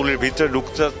দেখছিলাম, পুলিশ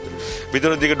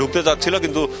ভিতরের দিকে ঢুকতে চাচ্ছিল,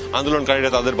 কিন্তু আন্দোলনকারীরা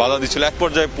তাদের বাধা দিচ্ছিল। এক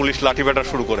পর্যায়ে পুলিশ লাঠিপেটা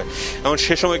শুরু করে এবং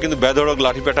সে সময় কিন্তু বেধড়ক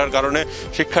লাঠিপেটার কারণে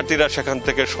শিক্ষার্থীরা সেখান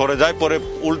থেকে সরে যায়। পরে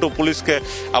উল্টো পুলিশকে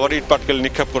আবার ইট পাটকেল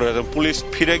নিক্ষেপ করে পুলিশ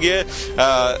ফিরে গিয়ে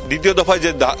দ্বিতীয় দফায়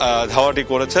যে ধাওয়াটি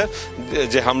করেছে,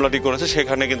 যে হামলাটি করেছে,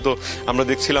 সেখানে কিন্তু আমরা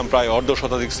দেখছিলাম প্রায়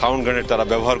অর্ধশতাধিক সাউন্ড গ্রেনেড তারা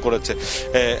ব্যবহার করেছে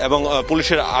এবং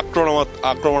পুলিশের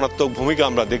আক্রমণাত্মক ভূমিকা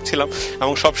আমরা দেখছিলাম।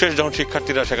 এবং সবশেষ যখন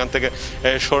শিক্ষার্থীরা সেখান থেকে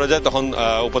সরে যায়, তখন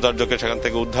উপাচার্যকে সেখান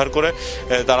থেকে উদ্ধার করে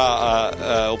তারা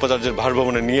উপাচার্যের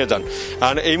বাসভবনে নিয়ে যান।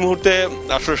 আর এই মুহূর্তে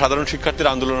আসলে সাধারণ শিক্ষার্থীরা,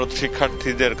 আন্দোলনরত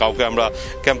শিক্ষার্থীদের কাউকে আমরা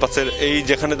ক্যাম্পাসের এই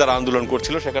যেখানে তারা আন্দোলন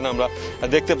করছিল সেখানে আমরা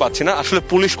দেখতে পাচ্ছি না। আসলে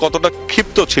পুলিশ কতটা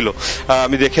ক্ষিপ্ত ছিল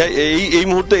আমি দেখে, এই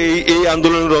মুহূর্তে এই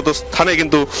আন্দোলনরত স্থানে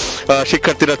কিন্তু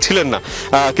শিক্ষার্থীরা ছিলেন না,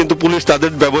 কিন্তু পুলিশ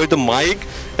তাদের ব্যবহৃত মাইক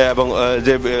এবং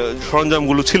যে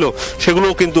সরঞ্জামগুলো ছিল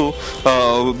সেগুলোও কিন্তু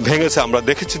ভেঙেছে, আমরা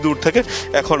দেখেছি দূর থেকে।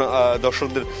 এখন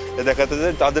দর্শকদের দেখাতে যে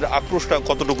তাদের আক্রোশটা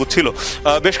কতটুকু ছিল।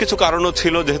 বেশ কিছু কারণও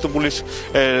ছিল, যেহেতু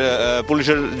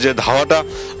পুলিশের যে ধাওয়াটা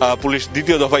পুলিশ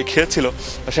দ্বিতীয় দফায় খেয়েছিল,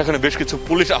 সেখানে বেশ কিছু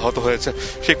পুলিশ আহত হয়েছে।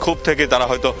 সেই ক্ষোভ থেকে তারা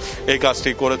হয়তো এই কাজটি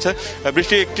করেছে।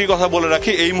 বৃষ্টি, একটি কথা বলে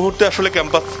রাখি, এই মুহূর্তে আসলে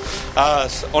ক্যাম্পাস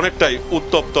অনেকটাই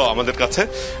উত্তপ্ত আমাদের কাছে,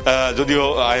 যদিও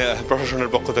প্রশাসনের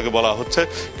পক্ষ থেকে বলা হচ্ছে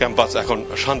ক্যাম্পাস এখন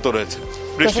শান্ত রয়েছে।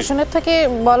 প্রশাসনের থেকে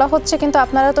বলা হচ্ছে, কিন্তু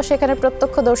আপনারা তো সেখানে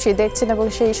প্রত্যক্ষদর্শী দেখছেন এবং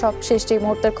সেই সব শেষ যে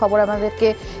মুহূর্তের খবর আমাদেরকে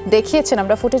দেখিয়েছেন।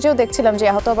 আমরা ফুটেজেও দেখছিলাম যে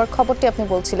আহত হবার খবরটি আপনি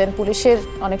বলছিলেন, পুলিশের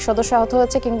অনেক সদস্য আহত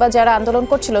হয়েছে, কিংবা যারা আন্দোলন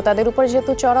করছিল তাদের উপরে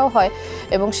যেহেতু চড়াও হয়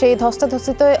এবং সেই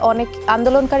ধস্তাধস্তিতে অনেক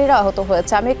আন্দোলনকারীরা আহত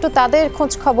হয়েছে। আমি একটু তাদের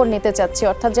খোঁজ খবর নিতে চাচ্ছি,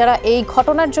 অর্থাৎ যারা এই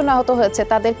ঘটনার জন্য আহত হয়েছে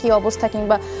তাদের কি অবস্থা,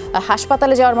 কিংবা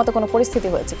হাসপাতালে যাওয়ার মতো কোনো পরিস্থিতি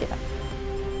হয়েছে কিনা।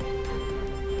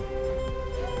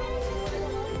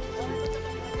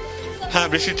 হ্যাঁ,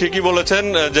 বৃষ্টি ঠিকই বলেছেন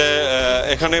যে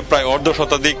এখানে প্রায়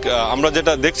অর্ধশতাধিক, আমরা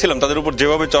যেটা দেখছিলাম তাদের উপর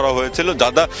যেভাবে চড়াও হয়েছিল,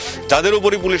 যাদের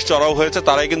উপরই পুলিশ চড়াও হয়েছে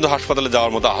তারাই কিন্তু হাসপাতালে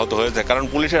যাওয়ার মতো আহত হয়েছে। কারণ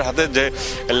পুলিশের হাতে যে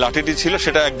লাঠিটি ছিল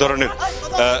সেটা এক ধরনের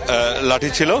লাঠি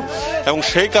ছিল এবং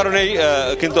সেই কারণেই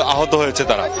কিন্তু আহত হয়েছে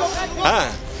তারা। হ্যাঁ,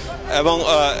 এবং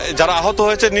যারা আহত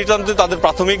হয়েছে নিতান্তই তাদের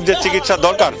প্রাথমিক যে চিকিৎসা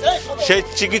দরকার, সেই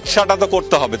চিকিৎসাটা তো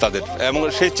করতে হবে তাদের, এবং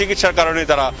সেই চিকিৎসার কারণেই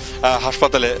তারা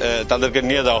হাসপাতালে তাদেরকে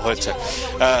নিয়ে যাওয়া হয়েছে,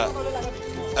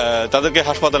 তাদেরকে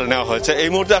হাসপাতালে নেওয়া হয়েছে। এই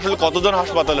মুহূর্তে আসলে কতজন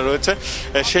হাসপাতালে রয়েছে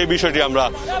সেই বিষয়টি আমরা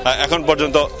এখন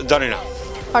পর্যন্ত জানি না।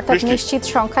 অর্থাৎ নিশ্চিত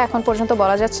সংখ্যা এখন পর্যন্ত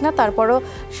বলা যাচ্ছে না। তারপরও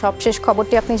সবশেষ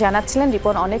খবরটি আপনি জানাচ্ছিলেন।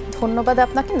 রিপন, অনেক ধন্যবাদ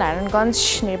আপনাকে। নারায়ণগঞ্জ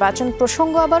নির্বাচন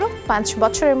প্রসঙ্গ আবারও 5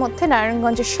 বছরের মধ্যে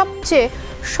নারায়ণগঞ্জের সবচেয়ে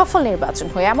সফল নির্বাচন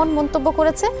হয়ে এমন মন্তব্য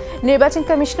করেছে নির্বাচন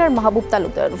কমিশনার মাহবুব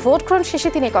তালুকদার। ভোট গ্রহণ শেষে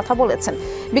তিনি কথা বলেছেন।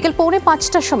 বিকেল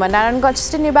 4:45টার সময় নারায়ণগঞ্জ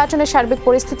সিটি নির্বাচনের সার্বিক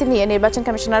পরিস্থিতি নিয়ে নির্বাচন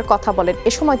কমিশনার কথা বলেন।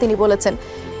 এ সময় তিনি বলেছেন,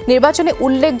 নির্বাচনে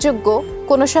উল্লেখযোগ্য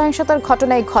কোনো সহিংসতার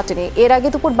ঘটনাই ঘটেনি। এর আগে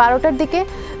দুপুর 12টার দিকে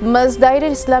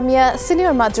মজদাইরের ইসলামিয়া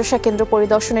সিনিয়র মাদ্রাসা কেন্দ্র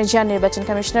পরিদর্শনে যান নির্বাচন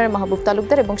কমিশনার মাহবুব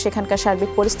তালুকদার এবং সেখানকার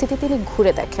সার্বিক পরিস্থিতি তিনি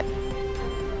ঘুরে দেখেন।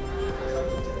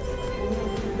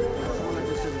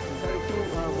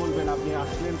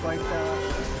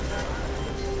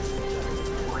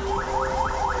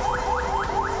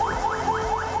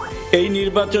 এই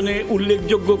নির্বাচনে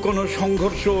উল্লেখযোগ্য কোনো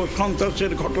সংঘর্ষ ও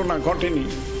সন্ত্রাসের ঘটনা ঘটেনি।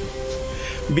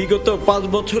 বিগত 5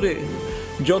 বছরে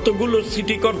যতগুলো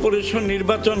সিটি কর্পোরেশন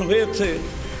নির্বাচন হয়েছে,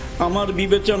 আমার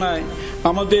বিবেচনায়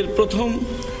আমাদের প্রথম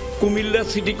কুমিল্লা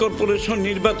সিটি কর্পোরেশন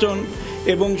নির্বাচন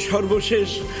এবং সর্বশেষ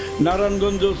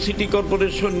নারায়ণগঞ্জ সিটি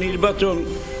কর্পোরেশন নির্বাচন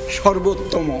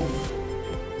সর্বোত্তম।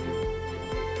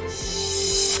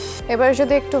 এবার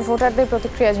যদি একটু ভোটারদের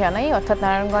প্রতিক্রিয়া জানাই, অর্থাৎ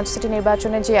নারায়ণগঞ্জ সিটি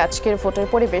নির্বাচনে যে আজকের ভোটের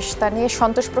পরিবেশ তা নিয়ে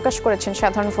সন্তোষ প্রকাশ করেছেন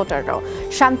সাধারণ ভোটাররাও।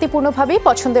 শান্তিপূর্ণভাবেই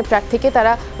পছন্দের প্রার্থীকে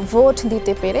তারা ভোট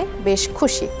দিতে পেরে বেশ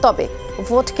খুশি। তবে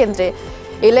ভোট কেন্দ্রে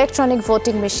ইলেকট্রনিক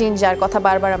ভোটিং মেশিন, যার কথা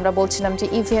বারবার আমরা বলছিলাম যে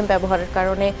ইভিএম ব্যবহারের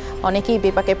কারণে অনেকেই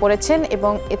বিপাকে পড়েছেন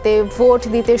এবং এতে ভোট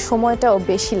দিতে সময়টাও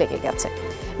বেশি লেগে গেছে।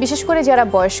 বিশেষ করে যারা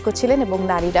বয়স্ক ছিলেন এবং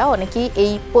নারীরা অনেকেই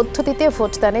এই পদ্ধতিতে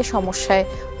ভোটদানে সমস্যায়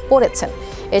পড়েছেন।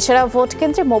 এছাড়া ভোট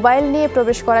কেন্দ্রে মোবাইল নিয়ে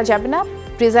প্রবেশ করা যাবে না,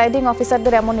 প্রিজাইডিং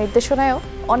অফিসারদের এমন নির্দেশনায়ও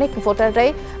অনেক ভোটাররাই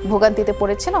ভোগান্তিতে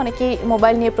পড়েছেন। অনেকেই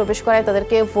মোবাইল নিয়ে প্রবেশ করায়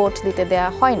তাদেরকে ভোট দিতে দেওয়া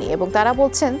হয়নি এবং তারা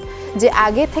বলছেন যে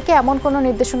আগে থেকে এমন কোনো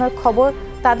নির্দেশনার খবর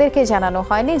তাদেরকে জানানো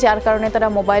হয়নি, যার কারণে তারা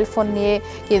মোবাইল ফোন নিয়ে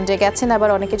কেন্দ্রে গেছেন। আবার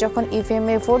অনেকে যখন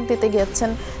ইভিএমে ভোট দিতে গেছেন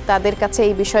তাদের কাছে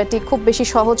এই বিষয়টি খুব বেশি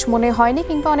সহজ মনে হয়নি,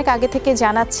 কিংবা অনেক আগে থেকে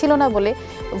জানা ছিল না বলে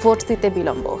ভোট দিতে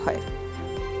বিলম্ব হয়।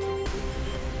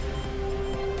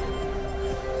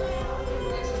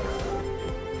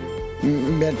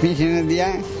 ব্যাট মেশিনে দিয়া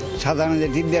সাধারণ যে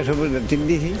টিপ দেওয়া সবুজ টিপ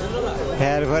দিয়েছি,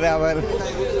 এরপরে আবার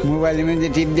মোবাইলের মধ্যে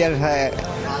টিপ দেওয়ার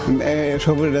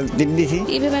সবুজ টিপ দিয়েছি।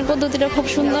 ইভিএমের পদ্ধতিটা খুব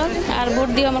সুন্দর, আর ভোট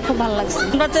দিয়ে আমার খুব ভালো লাগছে।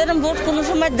 আমরা তো এরকম ভোট কোনো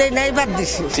সময় দেই নাই, বাদ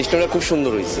দিছি। সিস্টেমটা খুব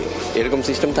সুন্দর হয়েছে, এরকম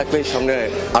সিস্টেম থাকলে সামনে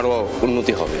আরো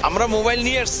উন্নতি হবে। আমরা মোবাইল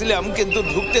নিয়ে আসছিলাম কিন্তু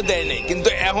ঢুকতে দেয় নাই, কিন্তু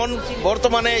এখন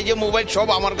বর্তমানে এই যে মোবাইল সব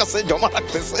আমার কাছে জমা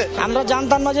রাখতেছে। আমরা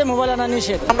জানতাম না যে মোবাইল আনা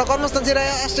নিষেধ। আমরা কর্মস্থান ছেড়ে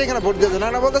আসছে এখানে ভোট দিতে না,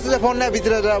 বলতেছে যে ফোন নিয়ে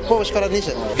ভিতরে প্রবেশ করা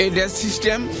নিষেধ। এই ড্যাশ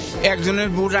সিস্টেম একজনের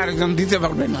ভোট আরেকজন দিতে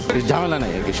পারবে না, ঝামেলা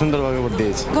নাই আর কি, সুন্দরভাবে ভোট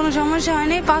দিয়েছে, কোনো সমস্যা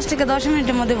হয়নি। 5 থেকে 10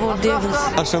 মিনিটের মধ্যে ভোট দিয়ে ফেলছি।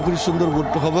 আশা করি সুন্দর ভোট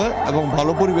হবে এবং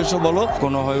ভালো পরিবেশও বলো,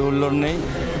 কোনো হয় হুল্লোড় নেই,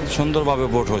 সুন্দরভাবে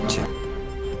ভোট হচ্ছে।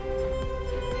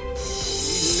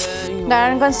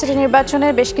 নারায়ণগঞ্জ সিটি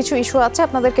নির্বাচনের বেশ কিছু ইস্যু আছে,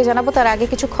 আপনাদেরকে জানাবো। তার আগে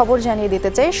কিছু খবর জানিয়ে দিতে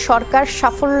চাই। সরকার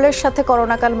সাফল্যের সাথে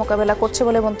করোনাকাল মোকাবেলা করছে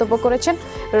বলে মন্তব্য করেছেন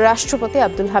রাষ্ট্রপতি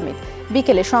আব্দুল হামিদ।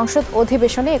 বিকেলে সংসদ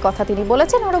অধিবেশনে কথা তিনি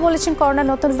বলেছেন। আরও বলেছেন, করোনার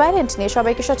নতুন ভ্যারিয়েন্ট নিয়ে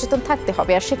সবাইকে সচেতন থাকতে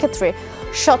হবে, আর সেক্ষেত্রে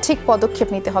সঠিক পদক্ষেপ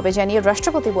নিতে হবে জানিয়ে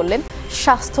রাষ্ট্রপতি বললেন,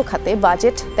 স্বাস্থ্য খাতে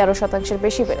বাজেট 13%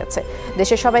 বেশি বেড়েছে।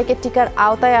 দেশের সবাইকে টিকার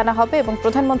আওতায় আনা হবে এবং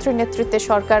প্রধানমন্ত্রীর নেতৃত্বে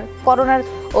সরকার করোনার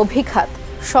অভিঘাত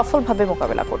সফলভাবে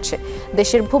মোকাবেলা করছে।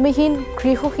 দেশের ভূমিহীন,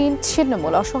 গৃহহীন,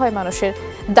 ছিন্নমূল অসহায় মানুষের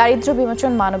দারিদ্র্য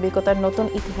বিমোচন মানবিকতার নতুন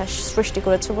ইতিহাস সৃষ্টি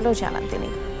করেছে বলেও জানান তিনি।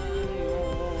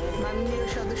 মাননীয়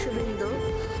সদস্যবৃন্দ,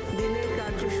 দিনের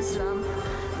কার্যসূচিরাম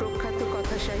প্রখ্যাত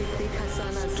কথা সাহিত্যিক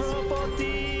হাসান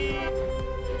রাষ্ট্রপতি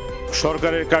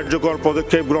সরকারের কার্যকর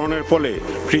পদক্ষেপ গ্রহণের ফলে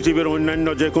পৃথিবীর অন্যান্য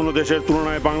যে কোনো দেশের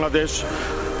তুলনায় বাংলাদেশ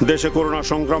দেশে করোনা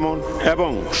সংক্রমণ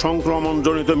এবং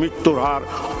সংক্রমণজনিত মৃত্যুর হার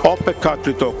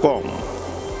অপেক্ষাকৃত কম।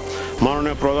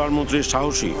 মাননীয় প্রধানমন্ত্রীর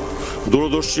সাহসী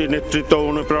দূরদর্শী নেতৃত্ব ও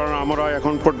অনুপ্রেরণা আমরা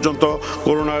এখন পর্যন্ত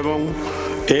করোনা এবং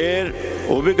এর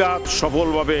অভিঘাত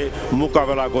সফলভাবে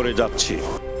মোকাবেলা করে যাচ্ছি।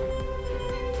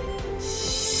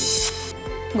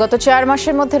 গত 4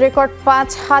 মাসের মধ্যে রেকর্ড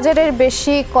 5,000-এর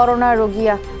বেশি করোনা রোগী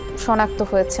শনাক্ত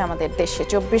হয়েছে আমাদের দেশে।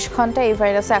 24 ঘন্টায় এই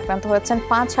ভাইরাসে আক্রান্ত হয়েছেন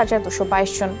 5,222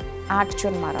 জন, 8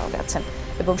 জন মারাও গেছেন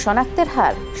এবং শনাক্তের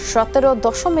হার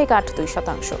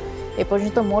 17.82%। এ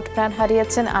পর্যন্ত মোট প্রাণ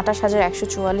হারিয়েছেন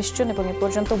 28,144 জন এবং এ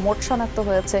পর্যন্ত মোট শনাক্ত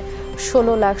হয়েছে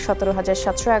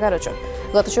 16,17,711 জন।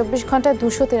 গত 24 ঘন্টায়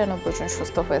 293 জন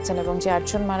সুস্থ হয়েছেন এবং যে 8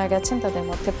 জন মারা গেছেন তাদের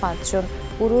মধ্যে 5 জন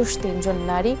পুরুষ, 3 জন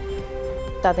নারী।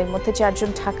 তাদের মধ্যে 4 জন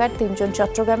ঢাকার, 3 জন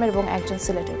চট্টগ্রামের এবং 1 জন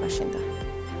সিলেটের বাসিন্দা।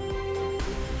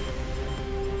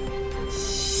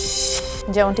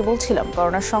 যেমনটি বলছিলাম,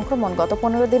 করোনার সংক্রমণ গত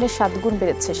 15 দিনে 7 গুণ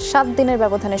বেড়েছে। 7 দিনের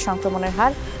ব্যবধানে সংক্রমণের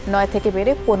হার 9 থেকে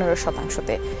বেড়ে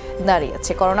 15%-তে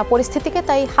দাঁড়িয়েছে। করোনা পরিস্থিতিকে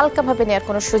তাই হালকাভাবে নেওয়ার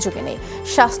কোনো সুযোগই নেই।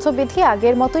 স্বাস্থ্যবিধি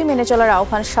আগের মতোই মেনে চলার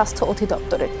আহ্বান স্বাস্থ্য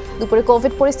অধিদপ্তরের। দুপুরে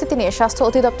কোভিড পরিস্থিতি নিয়ে স্বাস্থ্য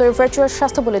অধিদপ্তরের ভার্চুয়াল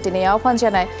স্বাস্থ্য বুলেটিনে আহ্বান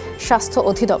জানায় স্বাস্থ্য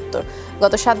অধিদপ্তর।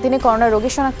 গত 7 দিনে করোনা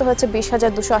রোগী শনাক্ত হয়েছে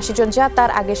 20,280 জন, যা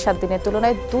তার আগের 7 দিনের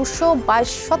তুলনায়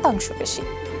 222% বেশি।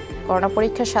 করোনা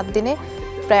পরীক্ষা 7 দিনে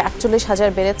প্রায়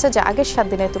 48,000 বেড়েছে, যা আগের 7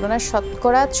 দিনের তুলনায়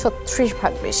শতকরা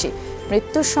 36% বেশি।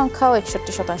 মৃত্যুর সংখ্যাও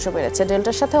 61% বেড়েছে।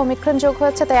 ডেল্টার সাথে ওমিক্রন যোগ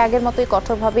হয়েছে, তাই আগের মতোই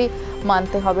কঠোরভাবেই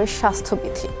মানতে হবে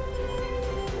স্বাস্থ্যবিধি।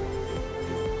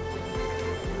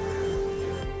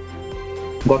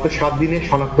 গত 7 দিনে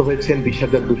শনাক্ত হয়েছেন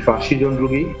 20,280 জন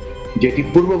রোগী, যেটি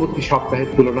পূর্ববর্তী সপ্তাহের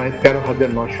তুলনায়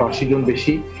 13,980 জন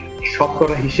বেশি।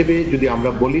 শতকরা হিসেবে যদি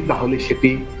আমরা বলি তাহলে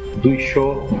সেটি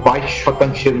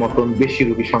 222% মতন বেশি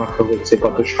রোগী শনাক্ত হয়েছে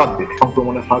গত 7 দিনে।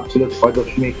 সংক্রমণের হার ছিল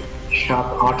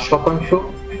 6.78%।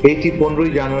 এইটি 15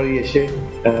 জানুয়ারি এসে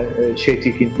সেটি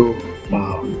কিন্তু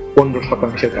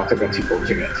 15%-এর কাছাকাছি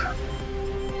পৌঁছে গেছে।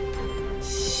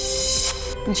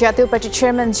 জাতীয় পার্টির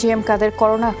চেয়ারম্যান জিএম কাদের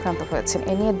করোনা আক্রান্ত হয়েছেন।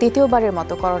 এ নিয়ে দ্বিতীয়বারের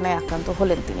মতো করোনায় আক্রান্ত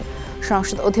হলেন তিনি।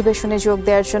 সংসদ অধিবেশনে যোগ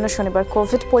দেওয়ার জন্য শনিবার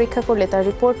কোভিড পরীক্ষা করলে তার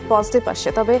রিপোর্ট পজিটিভ আসে।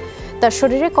 তবে তার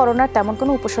শরীরে করোনার তেমন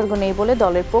কোনো উপসর্গ নেই বলে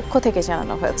দলের পক্ষ থেকে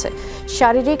জানানো হয়েছে।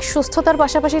 শারীরিক সুস্থতার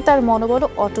পাশাপাশি তার মনোবলও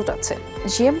অটুট আছে।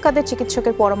 জিএম কাদের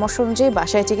চিকিৎসকের পরামর্শ অনুযায়ী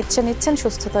বাসায় চিকিৎসা নিচ্ছেন।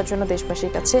 সুস্থতার জন্য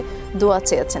দেশবাসীর কাছে দোয়া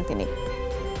চেয়েছেন তিনি।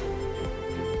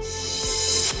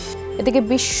 এদিকে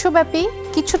বিশ্বব্যাপী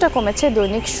কিছুটা কমেছে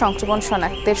দৈনিক সংক্রমণ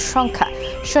শনাক্তের সংখ্যা।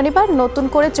 শনিবার নতুন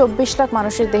করে 24 লাখ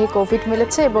মানুষের দেহে কোভিড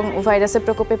মিলেছে এবং ভাইরাসের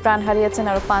প্রকোপে প্রাণ হারিয়েছেন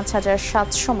আরও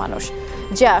 5,700 মানুষ,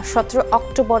 যা 17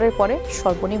 অক্টোবরের পরে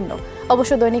সর্বনিম্ন।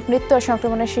 অবশ্য দৈনিক মৃত্যু আর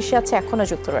সংক্রমণের শীর্ষে আছে এখনও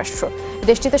যুক্তরাষ্ট্র।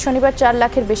 দেশটিতে শনিবার 4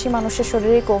 লাখের বেশি মানুষের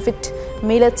শরীরে কোভিড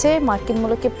মিলেছে। মার্কিন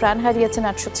মুলুকে প্রাণ হারিয়েছেন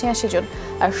 886 জন।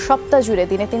 আর সপ্তাহ জুড়ে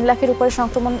দিনে 3 লাখের উপরে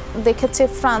সংক্রমণ দেখেছে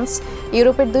ফ্রান্স।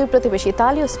 ইউরোপের দুই প্রতিবেশী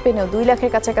ইতালি ও স্পেনেও 2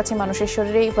 লাখের কাছাকাছি মানুষের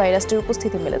শরীরে এই ভাইরাসটির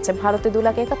উপস্থিতি মিলেছে। ভারতে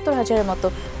 2,71,000-এর মতো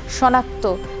শনাক্ত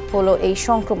হলো এই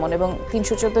সংক্রমণ এবং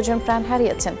 314 জন প্রাণ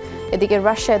হারিয়েছেন। এদিকে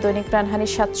রাশিয়ায় দৈনিক প্রাণহানি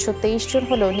 723 জন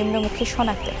হলেও নিম্নমুখী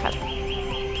শনাক্তের হার।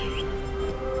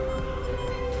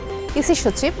 ইসি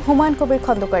সচিব হুমায়ুন কবির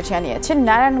খন্দকার জানিয়েছেন,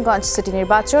 নারায়ণগঞ্জ সিটি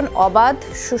নির্বাচন অবাধ,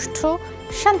 সুষ্ঠু,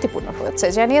 শান্তিপূর্ণ হয়েছে।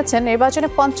 জানিয়েছেন নির্বাচনে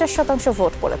 50%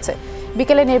 ভোট পড়েছে।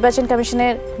 বিকেলে নির্বাচন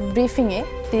কমিশনের ব্রিফিংয়ে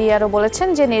তিনি আরও বলেছেন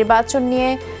যে নির্বাচন নিয়ে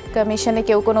কমিশনে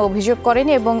কেউ কোনো অভিযোগ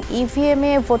করেনি এবং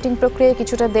ইভিএমে ভোটিং প্রক্রিয়ায়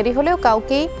কিছুটা দেরি হলেও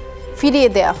কাউকেই ফিরিয়ে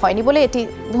দেওয়া হয়নি বলে এটি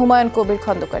হুমায়ুন কবির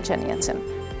খন্দকার জানিয়েছেন।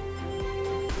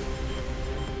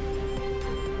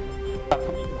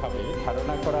 প্রাথমিকভাবে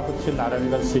ধারণা করা হচ্ছে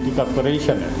নারায়ণগঞ্জ সিটি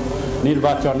কর্পোরেশনের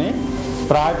নির্বাচনে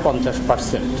প্রায়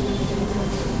 50%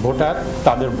 ভোটার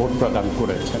তাদের ভোট প্রদান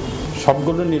করেছেন।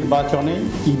 সবগুলো নির্বাচনে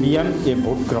ইভিএম এ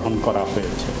ভোট গ্রহণ করা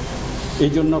হয়েছে।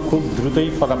 এই জন্য খুব দ্রুতই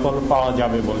ফলাফল পাওয়া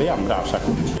যাবে বলে আমরা আশা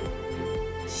করছি।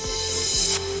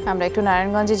 আমরা একটু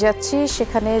নারায়ণগঞ্জে যাচ্ছি,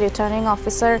 সেখানে রিটার্নিং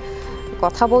অফিসার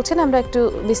কথা বলছেন। আমরা একটু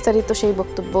বিস্তারিত সেই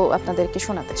বক্তব্য আপনাদেরকে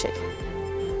শোনাতে চাই।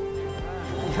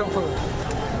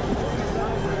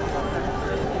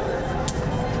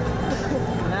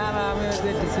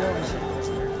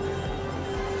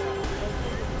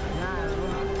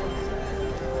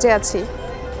 আছি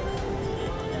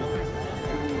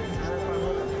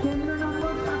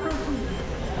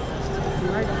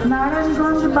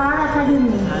নারায়ণগঞ্জ বার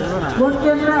একাডেমি, ভোট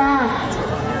কেন্দ্র 1,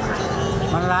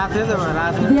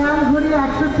 দেয়ালঘড়ি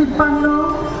 153,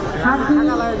 হাতি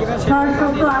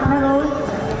 618,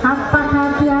 হাতপাখা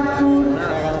 73,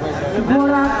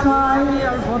 ঘোড়া 6,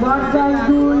 বটগাছ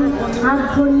 2,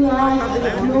 হাতঘড়ি 1,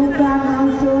 নৌকা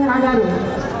 911।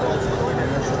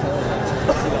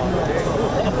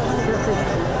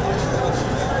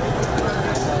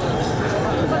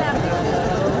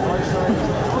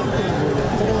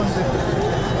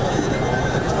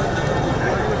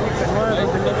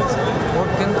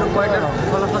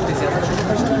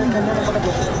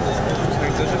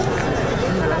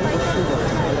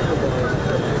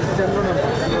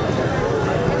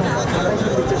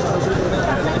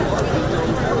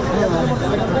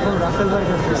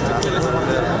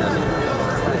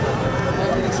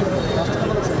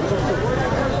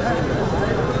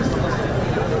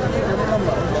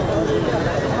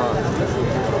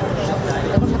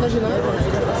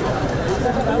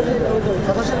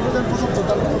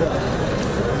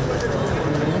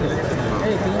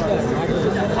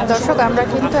 দর্শক, আমরা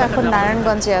কিন্তু এখন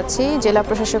নারায়ণগঞ্জে আছি, জেলা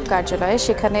প্রশাসক কার্যালয়ে।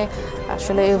 সেখানে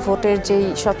আসলে ভোটের যেই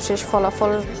সবশেষ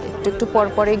ফলাফল একটু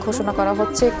পরপরই ঘোষণা করা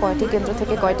হচ্ছে। কয়টি কেন্দ্র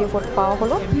থেকে কয়টি ভোট পাওয়া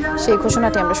হলো সেই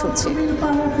ঘোষণাটি আমরা শুনছি।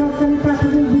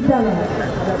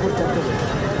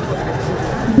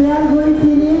 দেয়ালঘড়ি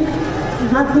 30,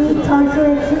 হাতি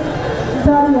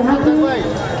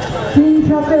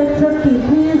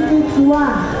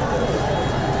 361,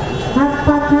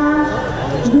 হাতপাখা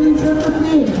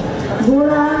 203,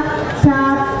 ঘোড়া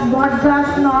 7, বটগাছ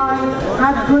 9,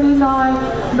 হাতঘড়ি 9,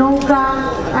 নৌকা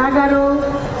 11,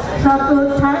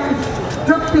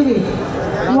 736,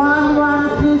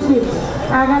 1136,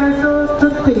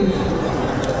 1136।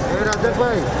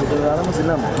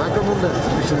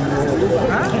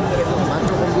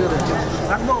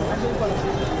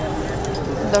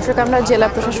 দর্শক, আমরা জেলা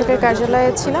প্রশাসকের কার্যালয়ে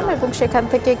ছিলাম এবং সেখান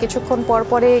থেকে কিছুক্ষণ পর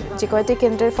পরে যে কয়টি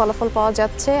কেন্দ্রের ফলাফল পাওয়া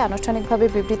যাচ্ছে আনুষ্ঠানিকভাবে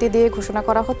বিবৃতি দিয়ে ঘোষণা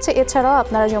করা হচ্ছে। এছাড়াও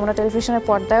আপনারা যমুনা টেলিভিশনের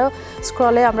পর্দায়ও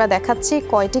স্ক্রলে আমরা দেখাচ্ছি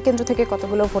কয়টি কেন্দ্র থেকে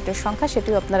কতগুলো ভোটের সংখ্যা,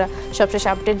 সেটিও আপনারা সবশেষ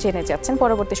আপডেট জেনে যাচ্ছেন।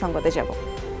 পরবর্তী সংবাদে যাব।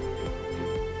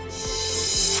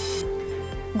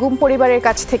 গুম পরিবারের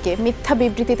কাছ থেকে মিথ্যা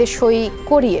বিবৃতিতে সই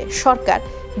করিয়ে সরকার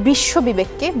বিশ্ব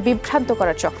বিবেককে বিভ্রান্ত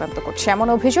করার চক্রান্ত করছে, এমন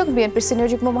অভিযোগ বিএনপির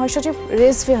সিনিয়র যুগ্ম মহাসচিব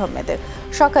রেজভী আহমেদের।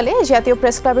 সকালে জাতীয়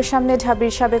প্রেস ক্লাবের সামনে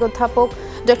ঢাবির সাবেক অধ্যাপক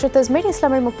ডক্টর তাজমির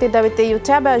ইসলামের মুক্তির দাবিতে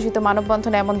ইউট্যাবে আয়োজিত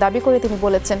মানববন্ধনে এমন দাবি করে তিনি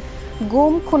বলেছেন,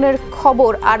 গুম খুনের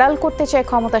খবর আড়াল করতে চায়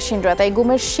ক্ষমতাসীনরা, তাই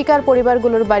গুমের শিকার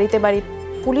পরিবারগুলোর বাড়িতে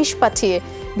পুলিশ পাঠিয়ে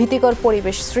ভীতিকর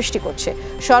পরিবেশ সৃষ্টি করছে।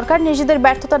 সরকার নিজেদের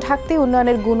ব্যর্থতা ঢাকতে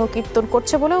উন্নয়নের গুণকীর্তন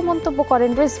করছে বলেও মন্তব্য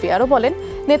করেন রিজভী। আরও বলেন,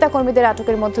 নেতাকর্মীদের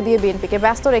আটকের মধ্য দিয়ে বিএনপিকে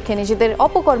ব্যস্ত রেখে নিজেদের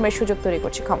অপকর্মের সুযোগ তৈরি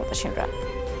করছে ক্ষমতাসীনরা।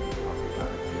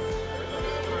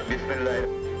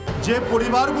 যে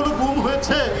পরিবারগুলো গুম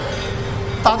হয়েছে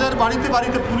তাদের বাড়িতে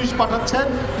বাড়িতে পুলিশ পাঠাচ্ছেন,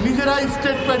 নিজেরাই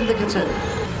স্টেটমেন্ট লিখেছেন,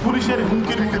 পুলিশের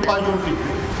হুমকির মুখে পাঁচজনটি।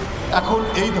 এখন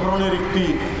এই ধরনের একটি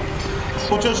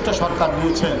প্রচেষ্টা সরকার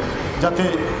নিয়েছেন যাতে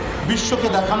বিশ্বকে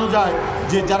দেখানো যায়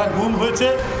যে যারা গুম হয়েছে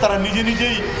তারা নিজে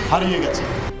নিজেই হারিয়ে গেছে।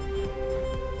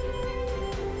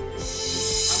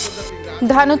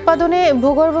 ধান উৎপাদনে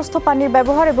ভূগর্ভস্থ পানির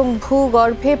ব্যবহার এবং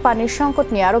ভূগর্ভে পানির সংকট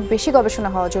নিয়ে আরও বেশি গবেষণা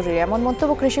হওয়া জরুরি, এমন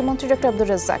মন্তব্য কৃষিমন্ত্রী ডক্টর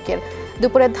আব্দুর রাজ্জাকের।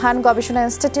 দুপুরে ধান গবেষণা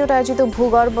ইনস্টিটিউট আয়োজিত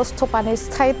ভূগর্ভস্থ পানির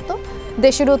স্থায়িত্ব,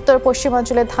 দেশের উত্তর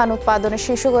পশ্চিমাঞ্চলে ধান উৎপাদনের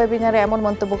শীর্ষ ওয়েবিনারে এমন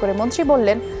মন্তব্য করে মন্ত্রী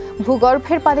বললেন,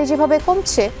 ভূগর্ভের পানি যেভাবে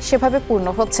কমছে সেভাবে পূর্ণ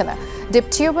হচ্ছে না। ডিপ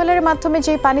টিউবওয়েলের মাধ্যমে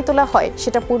যেই পানি তোলা হয়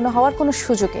সেটা পূর্ণ হওয়ার কোনো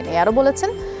সুযোগই নেই। আরও বলেছেন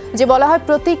যে বলা হয়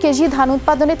প্রতি কেজি ধান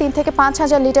উৎপাদনে 3 থেকে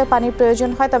 5,000 লিটার পানির প্রয়োজন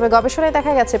হয়, তবে গবেষণায়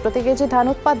দেখা গেছে প্রতি কেজি ধান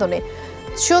উৎপাদনে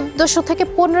 1400 থেকে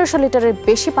 1500 লিটারের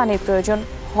বেশি পানির প্রয়োজন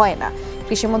হয় না।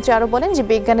 কৃষিমন্ত্রী আরও বলেন যে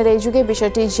বিজ্ঞানের এই যুগে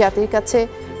বিষয়টি জাতির কাছে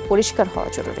পরিষ্কার হওয়া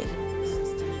জরুরি।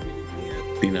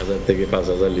 3000 থেকে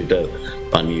 5000 লিটার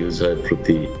পানি ইউজ হয়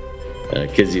প্রতি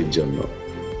কেজির জন্য।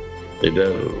 এটা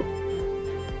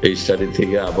এই স্টাডি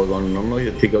থেকে অন্যান্য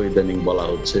এর থেকে ইদানিং বলা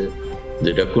হচ্ছে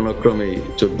যেটা কোনো ক্রমেই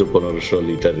 1400-1500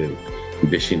 লিটারের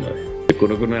বেশি নয়।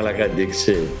 কোনো কোনো এলাকায়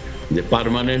দেখছে যে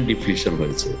পার্মানেন্ট ডিপ্লিশন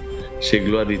হয়েছে,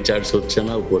 সেগুলো আর রিচার্জ হচ্ছে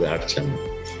না, উপরে আসছে না।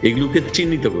 এগুলোকে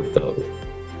চিহ্নিত করতে হবে।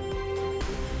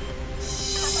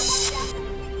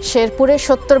 শেরপুরে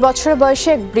 70 বছর বয়সে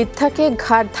এক বৃদ্ধাকে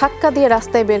ঘাড় ধাক্কা দিয়ে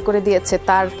রাস্তায় বের করে দিয়েছে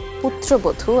তার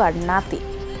পুত্রবধূ আর নাতি।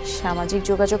 সামাজিক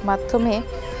যোগাযোগ মাধ্যমে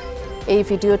এই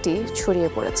ভিডিওটি ছড়িয়ে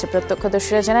পড়েছে।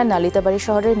 প্রত্যক্ষদর্শীরা জানায়, নালিতাবাড়ি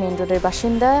শহরের মেন রোডের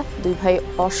বাসিন্দা দুই ভাই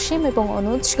অসীম এবং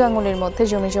অনুজ গাঙ্গুলির মধ্যে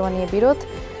জমিজমা নিয়ে বিরোধ।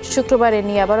 শুক্রবার এ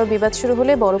নিয়ে আবারও বিবাদ শুরু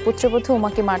হলে বড় পুত্রবধূ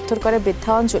উমাকে মারধর করে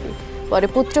বৃদ্ধা অঞ্জলি। পরে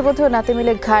পুত্রবধূ ও নাতি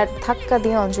মিলে ঘাড় ধাক্কা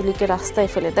দিয়ে অঞ্জলিকে রাস্তায়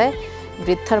ফেলে দেয়।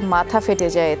 বৃদ্ধার মাথা ফেটে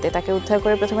যায়। এতে তাকে উদ্ধার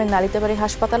করে প্রথমে নালিতাবাড়ি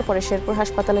হাসপাতাল, পরে শেরপুর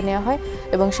হাসপাতালে নেওয়া হয়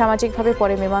এবং সামাজিকভাবে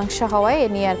পরে মীমাংসা হওয়ায় এ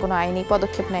নিয়ে আর কোনো আইনি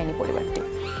পদক্ষেপ নেয়নি পরিবারটি।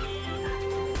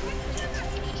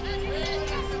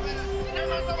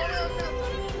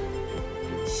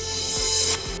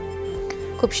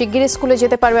 খুব শিগগিরই স্কুলে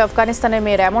যেতে পারবে আফগানিস্তানের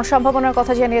মেয়েরা, এমন সম্ভাবনার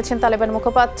কথা জানিয়েছেন তালেবান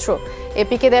মুখপাত্র।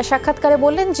 এপিকে দেয়া সাক্ষাৎকারে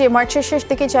বললেন যে মার্চের শেষ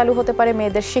দিকে চালু হতে পারে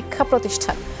মেয়েদের শিক্ষা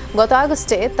প্রতিষ্ঠান। গত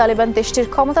আগস্টে তালেবান দেশটির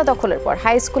ক্ষমতা দখলের পর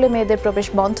হাই স্কুলে মেয়েদের প্রবেশ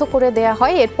বন্ধ করে দেয়া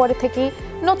হয়। এরপরে থেকেই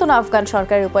নতুন আফগান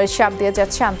সরকারের উপরে চাপ দিয়ে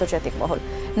যাচ্ছে আন্তর্জাতিক মহল।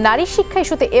 নারী শিক্ষা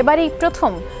ইস্যুতে এবারই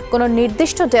প্রথম কোনো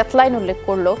নির্দিষ্ট ডেডলাইন উল্লেখ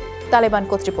করল তালেবান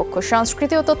কর্তৃপক্ষ।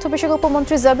 সংস্কৃতি ও তথ্য বিষয়ক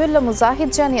উপমন্ত্রী জাবিউল্লাহ মুজাহিদ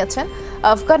জানিয়েছেন,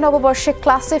 আফগান নববর্ষে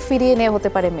ক্লাসে ফিরিয়ে নেওয়া হতে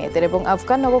পারে মেয়েদের এবং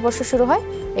আফগান নববর্ষ শুরু হয়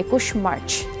 21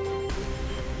 মার্চ।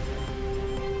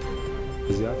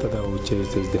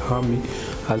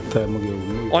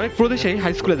 অনেক প্রদেশেই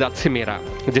হাই স্কুলে যাচ্ছে মেয়েরা,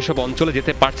 যেসব অঞ্চলে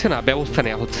যেতে পারছে না ব্যবস্থা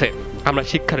নেওয়া হচ্ছে। আমরা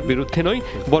শিক্ষার বিরুদ্ধে নই,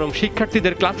 বরং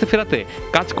শিক্ষার্থীদের ক্লাসে ফেরাতে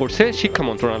কাজ করছে শিক্ষা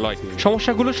মন্ত্রণালয়।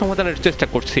 সমস্যাগুলো সমাধানের চেষ্টা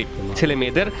করছি। ছেলে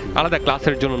মেয়েদের আলাদা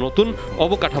ক্লাসের জন্য নতুন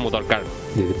অবকাঠামো দরকার।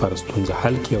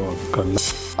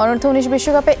 অনূর্ধ্ব 19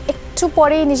 বিশ্বকাপে একটু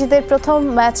পরেই নিজেদের প্রথম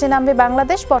ম্যাচে নামবে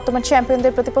বাংলাদেশ। বর্তমান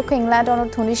চ্যাম্পিয়নদের প্রতিপক্ষ ইংল্যান্ড।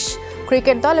 অনূর্ধ্ব 19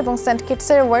 ক্রিকেট দল এবং সেন্ট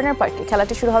কিটসের ওয়ার্নার পার্কে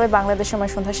খেলাটি শুরু হবে বাংলাদেশ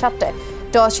সময় সন্ধ্যা 7টায়।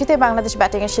 টস জিতে বাংলাদেশ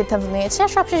ব্যাটিংয়ের সিদ্ধান্ত নিয়েছে।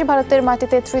 আর সবশেষ ভারতের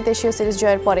মাটিতে ত্রিদেশীয় সিরিজ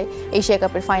জয়ের পরে এশিয়া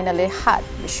কাপের ফাইনালে হার।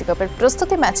 বিশ্বকাপের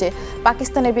প্রস্তুতি ম্যাচে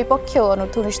পাকিস্তানের বিপক্ষেও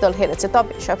অনূর্ধ্ব 19 দল হেরেছে।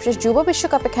 তবে সবশেষ যুব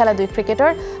বিশ্বকাপে খেলা দুই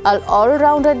ক্রিকেটার আর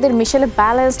অলরাউন্ডারদের মিশেলে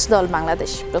ব্যালেন্সড দল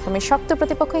বাংলাদেশ। প্রথমে শক্ত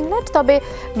প্রতিপক্ষ ইংল্যান্ড, তবে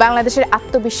বাংলাদেশের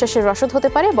আত্মবিশ্বাসের রসদ হতে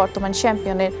পারে বর্তমান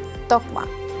চ্যাম্পিয়নের তকমা।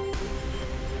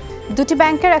 দুটি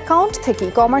ব্যাংকের অ্যাকাউন্ট থেকে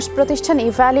কমার্স প্রতিষ্ঠান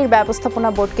ইভ্যালির ব্যবস্থাপনা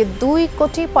বোর্ডকে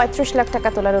 2,35 লাখ টাকা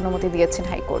তোলার অনুমতি দিয়েছেন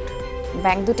হাইকোর্ট।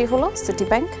 ব্যাংক দুটি হলো city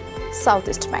bank, south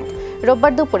east bank.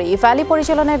 রোববার দুপুরে ইভ্যালি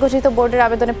পরিচালনায় গঠিত বোর্ডের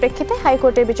আবেদনের প্রেক্ষিতে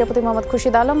হাইকোর্টের বিচারপতি মোহাম্মদ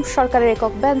খুরশিদ আলম সরকারের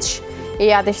একক বেঞ্চ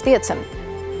এই আদেশ দিয়েছেন।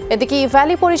 এদিকে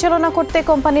ইভ্যালি পরিচালনা করতে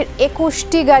কোম্পানির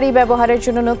 21টি গাড়ি ব্যবহারের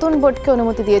জন্য নতুন বোর্ডকে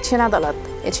অনুমতি দিয়েছেন আদালত।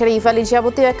 এছাড়া ইভ্যালির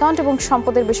যাবতীয় অ্যাকাউন্ট এবং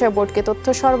সম্পদের বিষয়ে বোর্ডকে তথ্য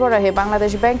সরবরাহে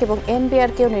বাংলাদেশ ব্যাংক এবং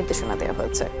এনবিআরকেও নির্দেশনা দেওয়া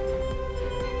হয়েছে।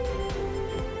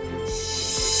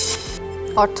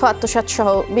 অর্থ আত্মসাৎ সহ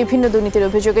বিভিন্ন দুর্নীতির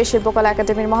অভিযোগে শিল্পকলা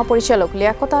একাডেমির মহাপরিচালক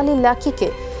লিয়াকত আলী লাকিকে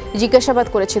জিজ্ঞাসাবাদ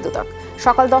করেছে দুদক।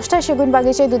 সকাল 10টায়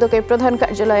সেগুনবাগিচায় দুদকের প্রধান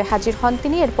কার্যালয়ে হাজির হন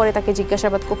তিনি। এরপরে তাকে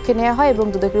জিজ্ঞাসাবাদ কক্ষে নেওয়া হয় এবং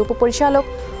দুদকের উপপরিচালক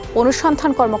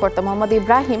অনুসন্ধান কর্মকর্তা মোহাম্মদ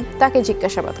ইব্রাহিম তাকে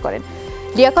জিজ্ঞাসাবাদ করেন।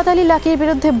 লিয়াকত আলী লাকির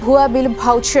বিরুদ্ধে ভুয়া বিল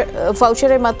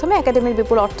ভাউচারের মাধ্যমে একাডেমির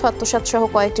বিপুল অর্থ আত্মসাৎ সহ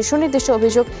কয়েকটি সুনির্দিষ্ট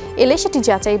অভিযোগ এলে সেটি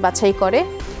যাচাই বাছাই করে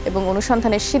এবং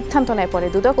অনুসন্ধানের সিদ্ধান্ত নেয় পরে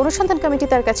দুদক। অনুসন্ধান কমিটি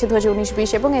তার কাছে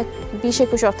 2019-20 এবং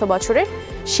 20-21 অর্থ বছরের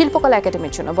শিল্পকলা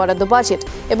একাডেমির জন্য বরাদ্দ বাজেট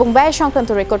এবং ব্যয় সংক্রান্ত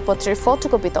রেকর্ডপত্রের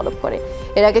ফটোকপি তলব করে।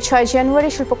 এর আগে 6 জানুয়ারি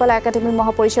শিল্পকলা একাডেমির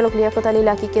মহাপরিচালক লিয়াকত আলী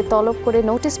লাকিকে তলব করে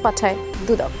নোটিশ পাঠায়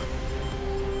দুদক।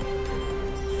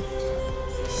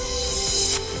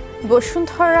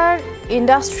 বসুন্ধরার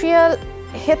ইন্ডাস্ট্রিয়াল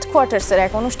হেডকোয়ার্টার্সের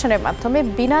এক অনুষ্ঠানের মাধ্যমে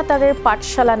বিনা তারের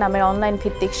পাঠশালা নামের অনলাইন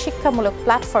ভিত্তিক শিক্ষামূলক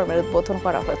প্ল্যাটফর্মের উদ্বোধন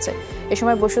করা হয়েছে। এ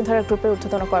সময় বসুন্ধরা গ্রুপের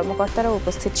ঊর্ধ্বতন কর্মকর্তারা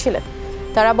উপস্থিত ছিলেন।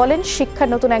 তারা বলেন, শিক্ষার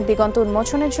নতুন এক দিগন্ত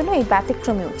উন্মোচনের জন্য এই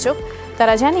ব্যতিক্রমী উদ্যোগ।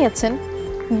 তারা জানিয়েছেন,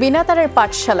 বিনা তারের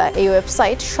পাঠশালা এই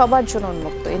ওয়েবসাইট সবার জন্য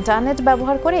উন্মুক্ত। ইন্টারনেট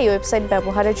ব্যবহার করে এই ওয়েবসাইট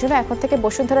ব্যবহারের জন্য এখন থেকে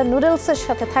বসুন্ধরা নুডলসের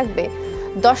সাথে থাকবে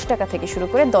 10 টাকা থেকে শুরু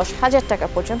করে 10,000 টাকা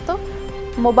পর্যন্ত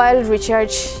মোবাইল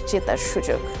রিচার্জ জেতার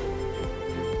সুযোগ।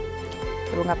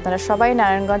 এবং আপনারা সবাই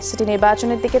নারায়ণগঞ্জ সিটি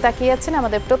নির্বাচনের দিকে তাকিয়ে আছেন।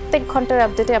 আমাদের প্রত্যেক ঘন্টার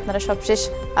আপডেটে আপনারা সবশেষ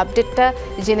আপডেটটা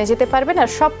জেনে যেতে পারবেন। আর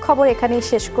সব খবর এখানেই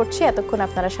শেষ করছি। এতক্ষণ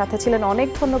আপনারা সাথে ছিলেন, অনেক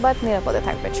ধন্যবাদ। নিরাপদে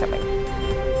থাকবেন সবাই।